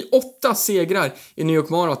VM-guld, 8 segrar i New York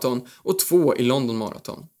Marathon och 2 i London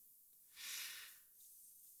Marathon.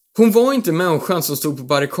 Hon var inte människan som stod på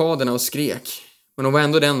barrikaderna och skrek, men hon var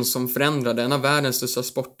ändå den som förändrade en av världens största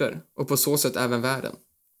sporter och på så sätt även världen.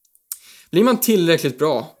 Blir man tillräckligt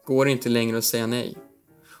bra går det inte längre att säga nej.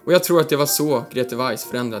 Och jag tror att det var så Grete Weiss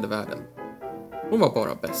förändrade världen. Hon var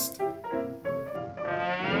bara bäst.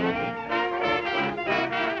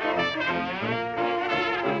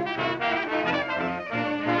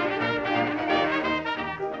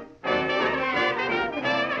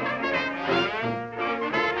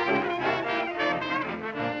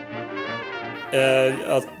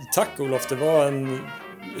 Tack Olof, det var en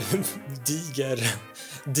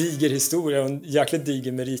diger historia och en jäkligt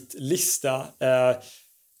diger meritlista.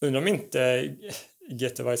 Undrar om inte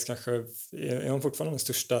Grete Weiss kanske är hon fortfarande den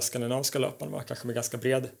största skandinaviska löparen, var kanske med ganska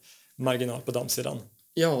bred marginal på damsidan.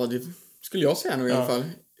 Ja, det skulle jag säga nog i alla fall.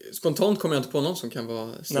 Spontant kommer jag inte på någon som kan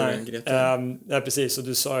vara större än Grete. Nej, precis. Och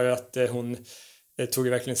du sa ju att hon tog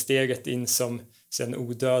verkligen steget in som en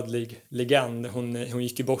odödlig legend. Hon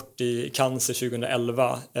gick ju bort i cancer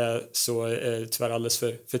 2011, så tyvärr alldeles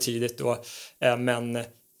för tidigt då. Men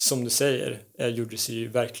som du säger gjorde sig ju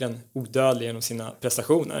verkligen odödlig genom sina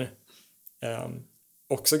prestationer.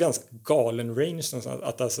 Också ganska galen range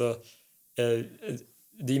att alltså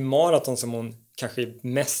det är maraton som hon kanske är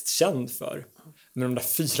mest känd för. Men de där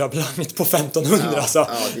 4 blankt på 1500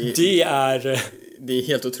 det är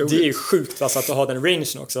helt otroligt. Det är sjukt alltså, att ha den rangen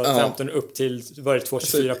också. 15 upp till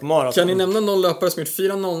 2.24 på maraton. Kan ni nämna någon löpare som gjort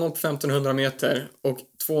 4.00 på 1500 meter och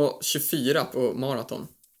 2.24 på maraton?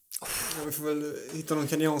 Vi får väl hitta någon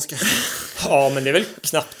kenyanska. Ja, men det är väl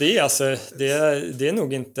knappt det. Alltså, det är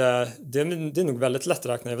nog inte... Det är nog väldigt lätt att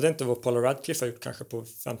räkna. Jag vet inte vad Paula Radcliffe har gjort kanske på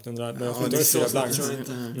 1500. Men det är så blankt.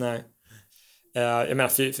 Nej. Jag menar,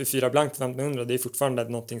 för 4 blankt 1500, det är fortfarande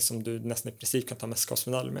någonting som du nästan i princip kan ta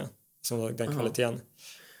mästerskapsmedalj med. Som den kvaliteten.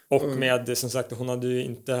 Och med, som sagt, hon hade ju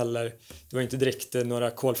inte heller... Det var inte direkt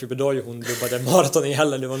några kolfiberdojor hon dubbade maraton i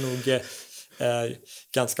heller. Det var nog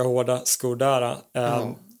ganska hårda skor där.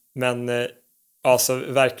 Men alltså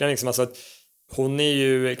verkligen liksom, alltså, att hon är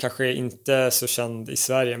ju kanske inte så känd i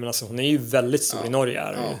Sverige, men alltså, hon är ju väldigt stor i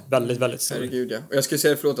Norge. Väldigt, väldigt stor. Herregud, ja. Och jag skulle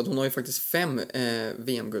säga att hon har ju faktiskt 5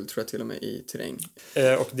 VM-guld tror jag till och med i terräng.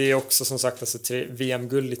 Och det är också som sagt, alltså,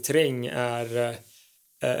 VM-guld i terräng är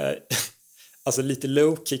alltså lite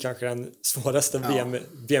low-key kanske den svåraste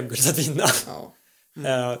VM-guldet att vinna.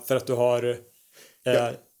 För att du har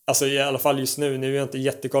alltså i alla fall just nu är jag inte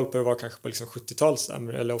jättekoll på det var kanske på liksom 70-talet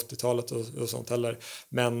eller 80-talet och sånt heller.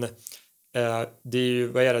 Men det är ju,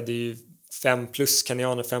 vad är det? Det är ju 5 plus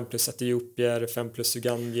kenyaner, 5 plus etiopier, 5 plus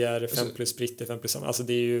ugandier, 5 plus britter, 5 plus... Alltså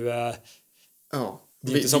det är ju...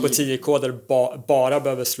 det är inte som på 10-koder bara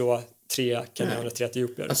behöver slå 3 kenyaner, 3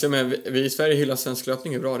 etiopier. Alltså men vi i Sverige hyllar svensk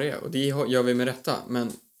löpning hur bra det är. Och det gör vi med rätta.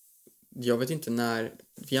 Men jag vet inte när...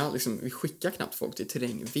 Vi skickar knappt folk till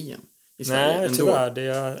terräng-VM. Nej,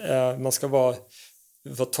 tyvärr. Man ska vara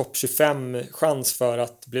topp 25 chans för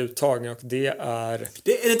att bli uttagen, och det är...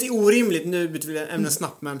 Det är lite orimligt, nu byter vi ämnen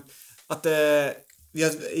snabbt, men att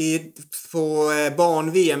på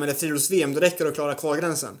barn-VM eller frilufts-VM, då räcker det att klara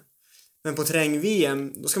kvalgränsen. Men på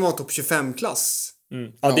terräng-VM, då ska man ha topp 25-klass.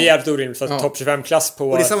 Ja, det är jävligt orimligt för topp 25-klass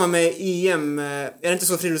på... Och det är samma med EM. Är det inte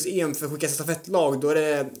så frilufts-EM för att skicka stafettlag, då är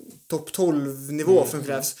det topp 12-nivå som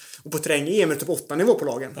krävs. Och på terräng-EM är det topp 8-nivå på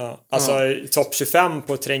lagen. Alltså topp 25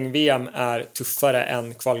 på terräng-VM är tuffare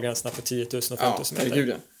än kvalgränserna på 10 000 och 5 000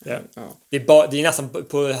 meter. Det är nästan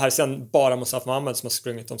på här sen bara Musaf Mohammed som har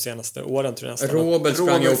sprungit de senaste åren, tror jag nästan. Robert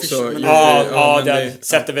sprang ju också. Det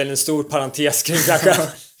sätter väl en stor parentes kring kanske.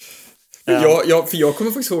 För jag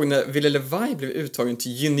kommer faktiskt ihåg när Ville Levi blev uttagen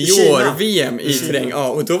till junior-VM i terräng.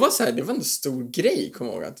 Och då var så här, det var en stor grej,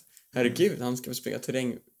 kommer jag ihåg, att herregud, han ska väl springa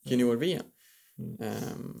terräng junior-VM.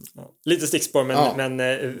 Lite stickspår, men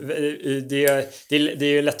det är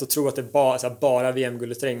ju lätt att tro att det är bara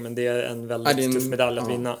VM-guld i terräng, men det är en väldigt tuff medalj att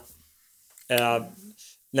vinna.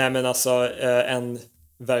 Nej, men alltså en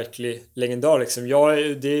verklig legendar liksom. Du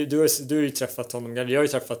har ju träffat honom. Jag har ju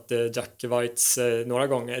träffat Jack Whites några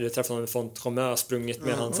gånger. Jag har träffat honom i Font-Romeu, sprungit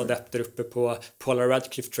med hans adepter uppe på Paula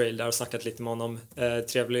Radcliffe Trail där och snackat lite med honom.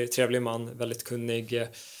 Trevlig man, väldigt kunnig,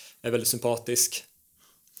 väldigt sympatisk.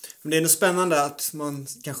 Men det är nog spännande att man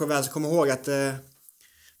kanske väl ska komma ihåg att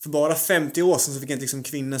för bara 50 år sedan så fick inte liksom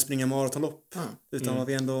kvinnor springa maratonlopp. Utan att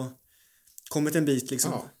vi ändå kommit en bit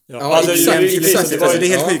liksom. Alltså, det är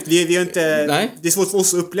helt sjukt. Vi har inte, det är svårt för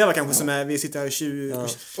oss att uppleva kanske som är, vi sitter här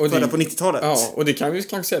födda på 90-talet. Ja, och det kan vi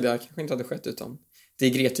kanske säga, det kanske inte hade skett utan det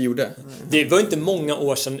Grete gjorde. Det var inte många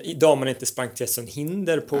år sedan damerna inte sprang till som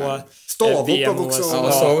hinder på stavhopp också.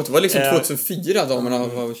 Stavhopp. Det var liksom 2004 damerna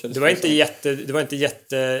det var inte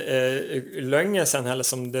jättelänge sen heller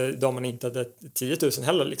som damerna inte hade 10 000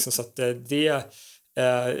 heller liksom, så att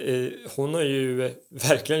hon har ju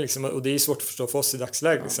verkligen liksom, och det är svårt att förstå för oss i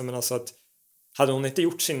dagsläget liksom, men alltså att hade hon inte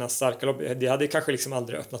gjort sina starka lopp, det hade kanske liksom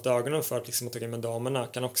aldrig öppnat ögonen för att liksom, att men damerna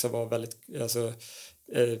kan också vara väldigt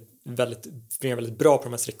väldigt bra på de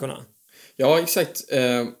här sträckorna. Ja, exakt.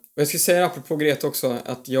 Jag ska säga apropå Grete också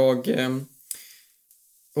att hon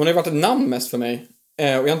har ju varit ett namn mest för mig, och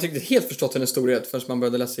jag har inte riktigt helt förstått hennes storhet förrän man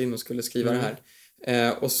började läsa in och skulle skriva det här.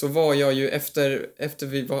 Och så var jag ju efter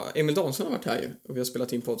Emil Danielsson har varit här ju, och vi har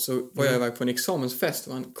spelat in podd, så var jag iväg på en examensfest. Det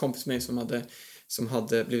var en kompis med mig som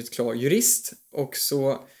hade blivit klar jurist, och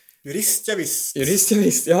så Jurist, ja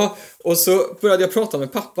visst, ja. Och så började jag prata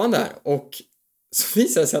med pappan där, och så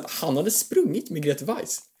visade det sig att han hade sprungit med Grete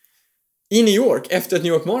Weiss i New York efter ett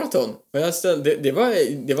New York Marathon. Och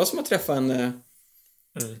det var som att träffa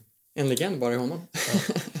En legend bara i honom. Ja.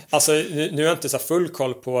 Alltså nu har jag inte så full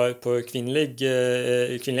koll på kvinnlig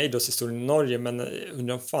idrottshistorien i Norge, men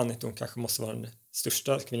undrar fan inte hon kanske måste vara den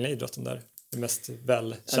största kvinnliga idrotten där. Det mest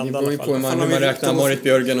välkända. Det beror ju på hur man räknar Marit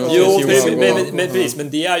Björgen och men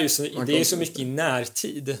det är ju så, det är så mycket i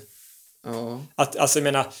närtid. Ja. Alltså jag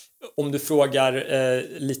menar, om du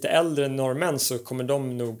frågar lite äldre norrmän så kommer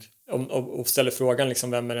de nog och ställer frågan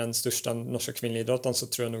liksom, vem är den största norska kvinnliga idrotten, så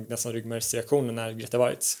tror jag nog nästan ryggmärgsreaktionen är Grete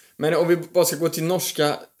Waitz. Men om vi bara ska gå till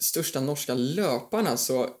största norska löparna,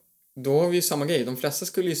 så då har vi ju samma grej. De flesta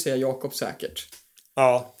skulle ju säga Jakob säkert.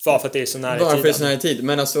 Ja, för att det är så nära i tiden. Bara för det är så nära i tid.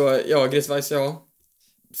 Men alltså, ja, Grete Waitz, ja.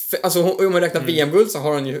 Alltså om man räknar VM-guld så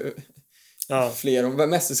har hon ju fler. Om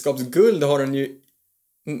mästerskapsguld har hon ju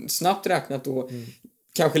snabbt räknat då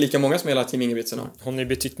kanske lika många som hela Team Ingebrigtsen har. Hon har ju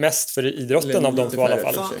betytt mest för idrotten av de två i alla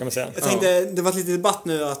fall, kan man säga. Jag tänkte, det var lite debatt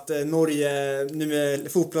nu att Norge, nu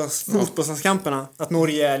med fotbollslandskamperna, att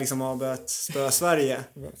Norge liksom har börjat spöa Sverige.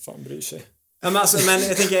 Vem fan bryr sig? Ja, men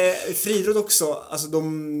jag tänker, friidrott också, alltså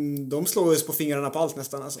de slår ju på fingrarna på allt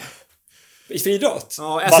nästan alltså. I friidrott?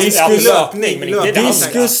 Ja, löpning, men inte det.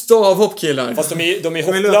 Diskus, stavhopp, killar. Fast de är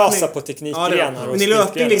hopplösa på teknikgrenar. Men i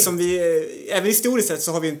löpning liksom, även historiskt sett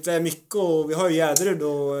så har vi inte mycket, och vi har ju Jäderud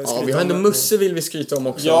och ja, vi har ändå Musse vill vi skryta om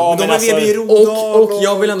också. Ja, men de är Rodal och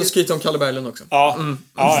jag vill ändå skryta om Kalle Berglund också. Ja,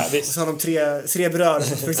 ja visst. Och så har de tre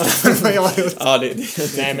bröder.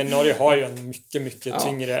 Nej, men Norge har ju en mycket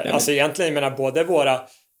tyngre. Alltså egentligen, jag menar,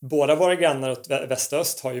 båda våra grannar åt väst och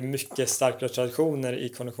öst har ju mycket starkare traditioner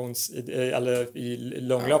i eller i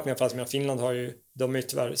långlöpning. För Finland har ju, de är ju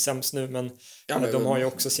tyvärr sämst nu, men de har ju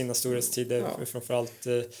också sina storhetstider, framförallt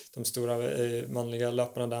de stora manliga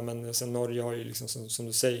löparna där, men sen Norge har ju liksom som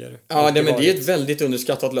du säger. Ja, det är ett väldigt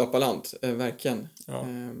underskattat löparland, verkligen. Ja.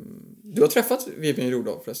 Du har träffat Vibjörn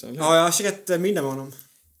Rodal förresten, eller? Ja, jag har käkat middag med honom.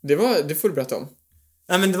 Det får du berätta om.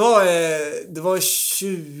 Nej, men det var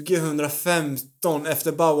 2015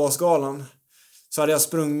 efter Bauhausgalan. Så hade jag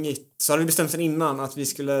sprungit. Så hade vi bestämt sen innan att vi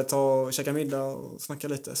skulle ta och käka middag och snacka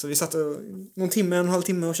lite. Så vi satt en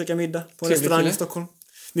halvtimme och käkade middag på en restaurang i Stockholm.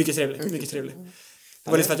 Mycket trevlig.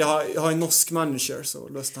 Det var lite för att jag har en norsk manager, så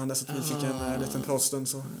löste han det så att vi fick en liten pratstund.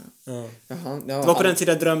 Så. Ja. Det var på den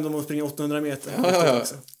tiden jag drömde om att springa 800 meter.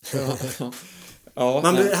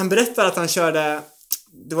 Han berättade att han körde.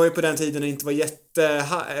 Det var ju på den tiden det inte var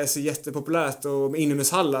jättepopulärt och med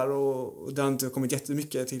inomhushallar, och det har inte kommit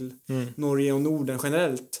jättemycket till Norge och Norden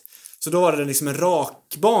generellt. Så då var det liksom en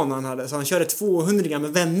rakbana han hade. Så han körde 200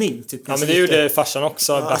 med vändning typ. Ja, men det gjorde farsan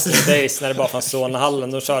också back in the days när det bara fanns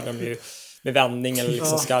Solnahallen. Då körde de ju med vändning eller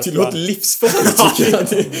liksom skarpa. Det låter livsfarligt tycker jag.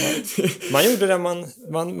 Man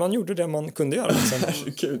gjorde det man kunde göra liksom.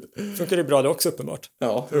 Funkar det bra det också uppenbart.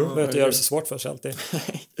 Ja. Behöver inte göra det så svårt för sig alltid.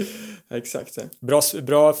 Exakt.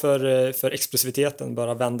 Bra för explosiviteten,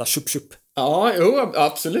 bara vända chup. Ja,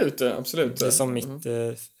 absolut. Det är som mitt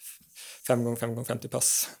 5x50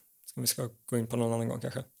 pass. Som vi ska gå in på någon annan gång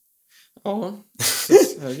kanske. Ja,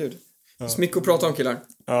 herregud. Smick och prata om, killar.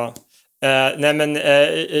 Ja. Nej, men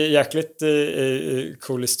jäkligt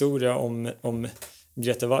cool historia om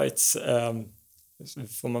Grete Waitz.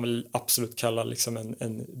 Får man väl absolut kalla liksom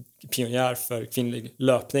en pionjär för kvinnlig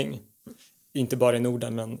löpning. Inte bara i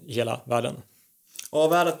Norden, men i hela världen. Ja,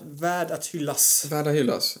 värd att hyllas. Värd att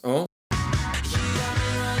hyllas, ja.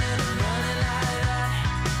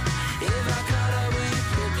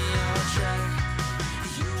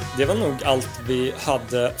 Det var nog allt vi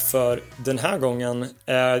hade för den här gången.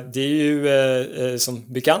 Det är ju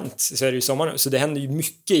som bekant så är det ju sommar nu, så det händer ju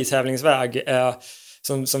mycket i tävlingsväg.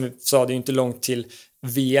 Som vi sa, det är ju inte långt till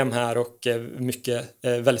VM här och mycket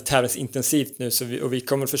väldigt tävlingsintensivt nu, så vi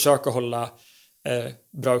kommer att försöka hålla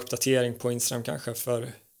bra uppdatering på Instagram kanske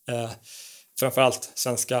för framförallt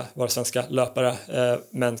våra svenska löpare,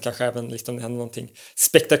 men kanske även liksom det händer någonting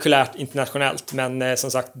spektakulärt internationellt. Men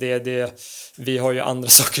som sagt, vi har ju andra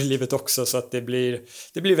saker i livet också, så att det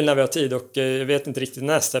blir väl när vi har tid, och jag vet inte riktigt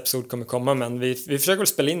när nästa episod kommer komma, men vi försöker väl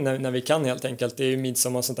spela in när vi kan helt enkelt. Det är ju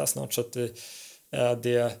midsommar och sånt där snart, så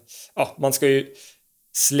att man ska ju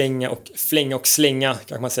slänga och flänga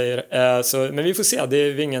kanske man säger. Men vi får se, det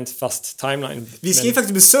är ingen fast timeline. Vi ska ju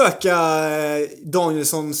faktiskt besöka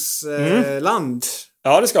Danielssons land.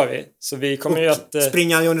 Ja, det ska vi. Så vi kommer ju att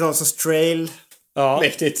springa Johnny Danielssons trail. Ja,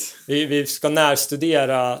 mäktigt. Vi ska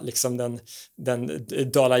närstudera liksom den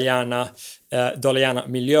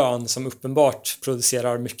Dala-Järna-miljön som uppenbart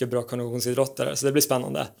producerar mycket bra konditionsidrottare. Så det blir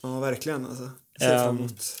spännande. Ja, verkligen alltså. Ser fram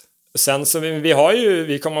emot. Sen så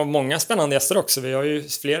vi kommer ha många spännande gäster också. Vi har ju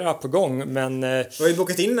flera på gång, men vi har ju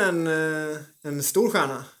bokat in en stor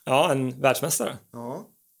stjärna. Ja, en världsmästare. Ja.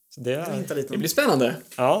 Så det blir spännande.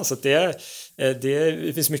 Ja, så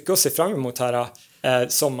det finns mycket att se fram emot här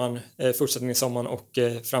sommaren, fortsättningen i sommaren och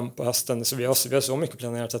fram på hösten. Så vi har så mycket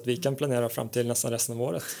planerat att vi kan planera fram till nästan resten av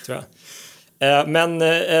året, tror jag. Men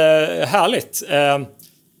härligt.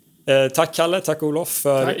 Tack Kalle, tack Olof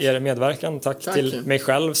för er medverkan. Tack till mig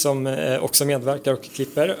själv som också medverkar och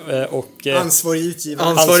klipper. Och ansvarig utgivare.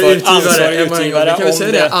 Ansvarig utgivare. Kan vi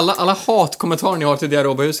säga det? Alla hatkommentarer ni har till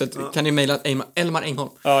Diarobahuset kan ni mejla Elmar Engholm.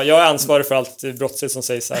 Ja, jag är ansvarig för allt brottsligt som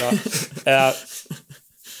sägs här.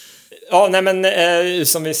 Ja, nej men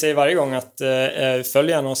som vi säger varje gång att följ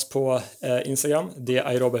gärna oss på Instagram, det är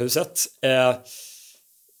Aerobahuset.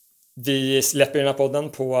 Vi släpper den här podden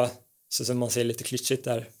på, så som man ser lite klyschigt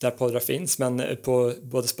där poddar finns, men på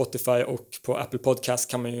både Spotify och på Apple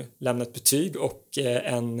Podcast kan man ju lämna ett betyg och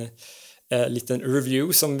en liten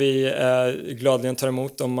review som vi gladeligen tar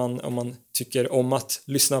emot om man tycker om att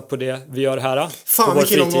lyssna på det vi gör här. Fan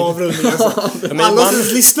vilken lång avrundning alltså. Alla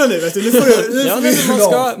som lyssnar nu vet du, nu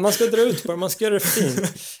får man ska dra ut på det, man ska göra det fint.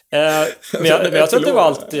 Men jag tror det var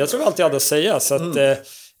allt jag hade att säga, så att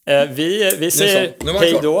vi säger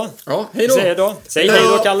hej då. Ja, hej då. Säg hej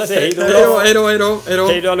då Kalle, säg hej då.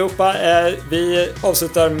 Hej då allihopa. Vi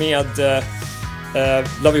avslutar med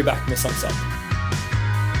Love You Back med Thumbs Up.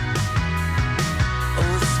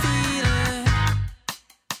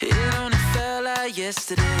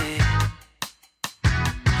 Yesterday,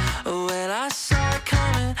 well, I saw it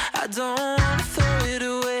coming. I don't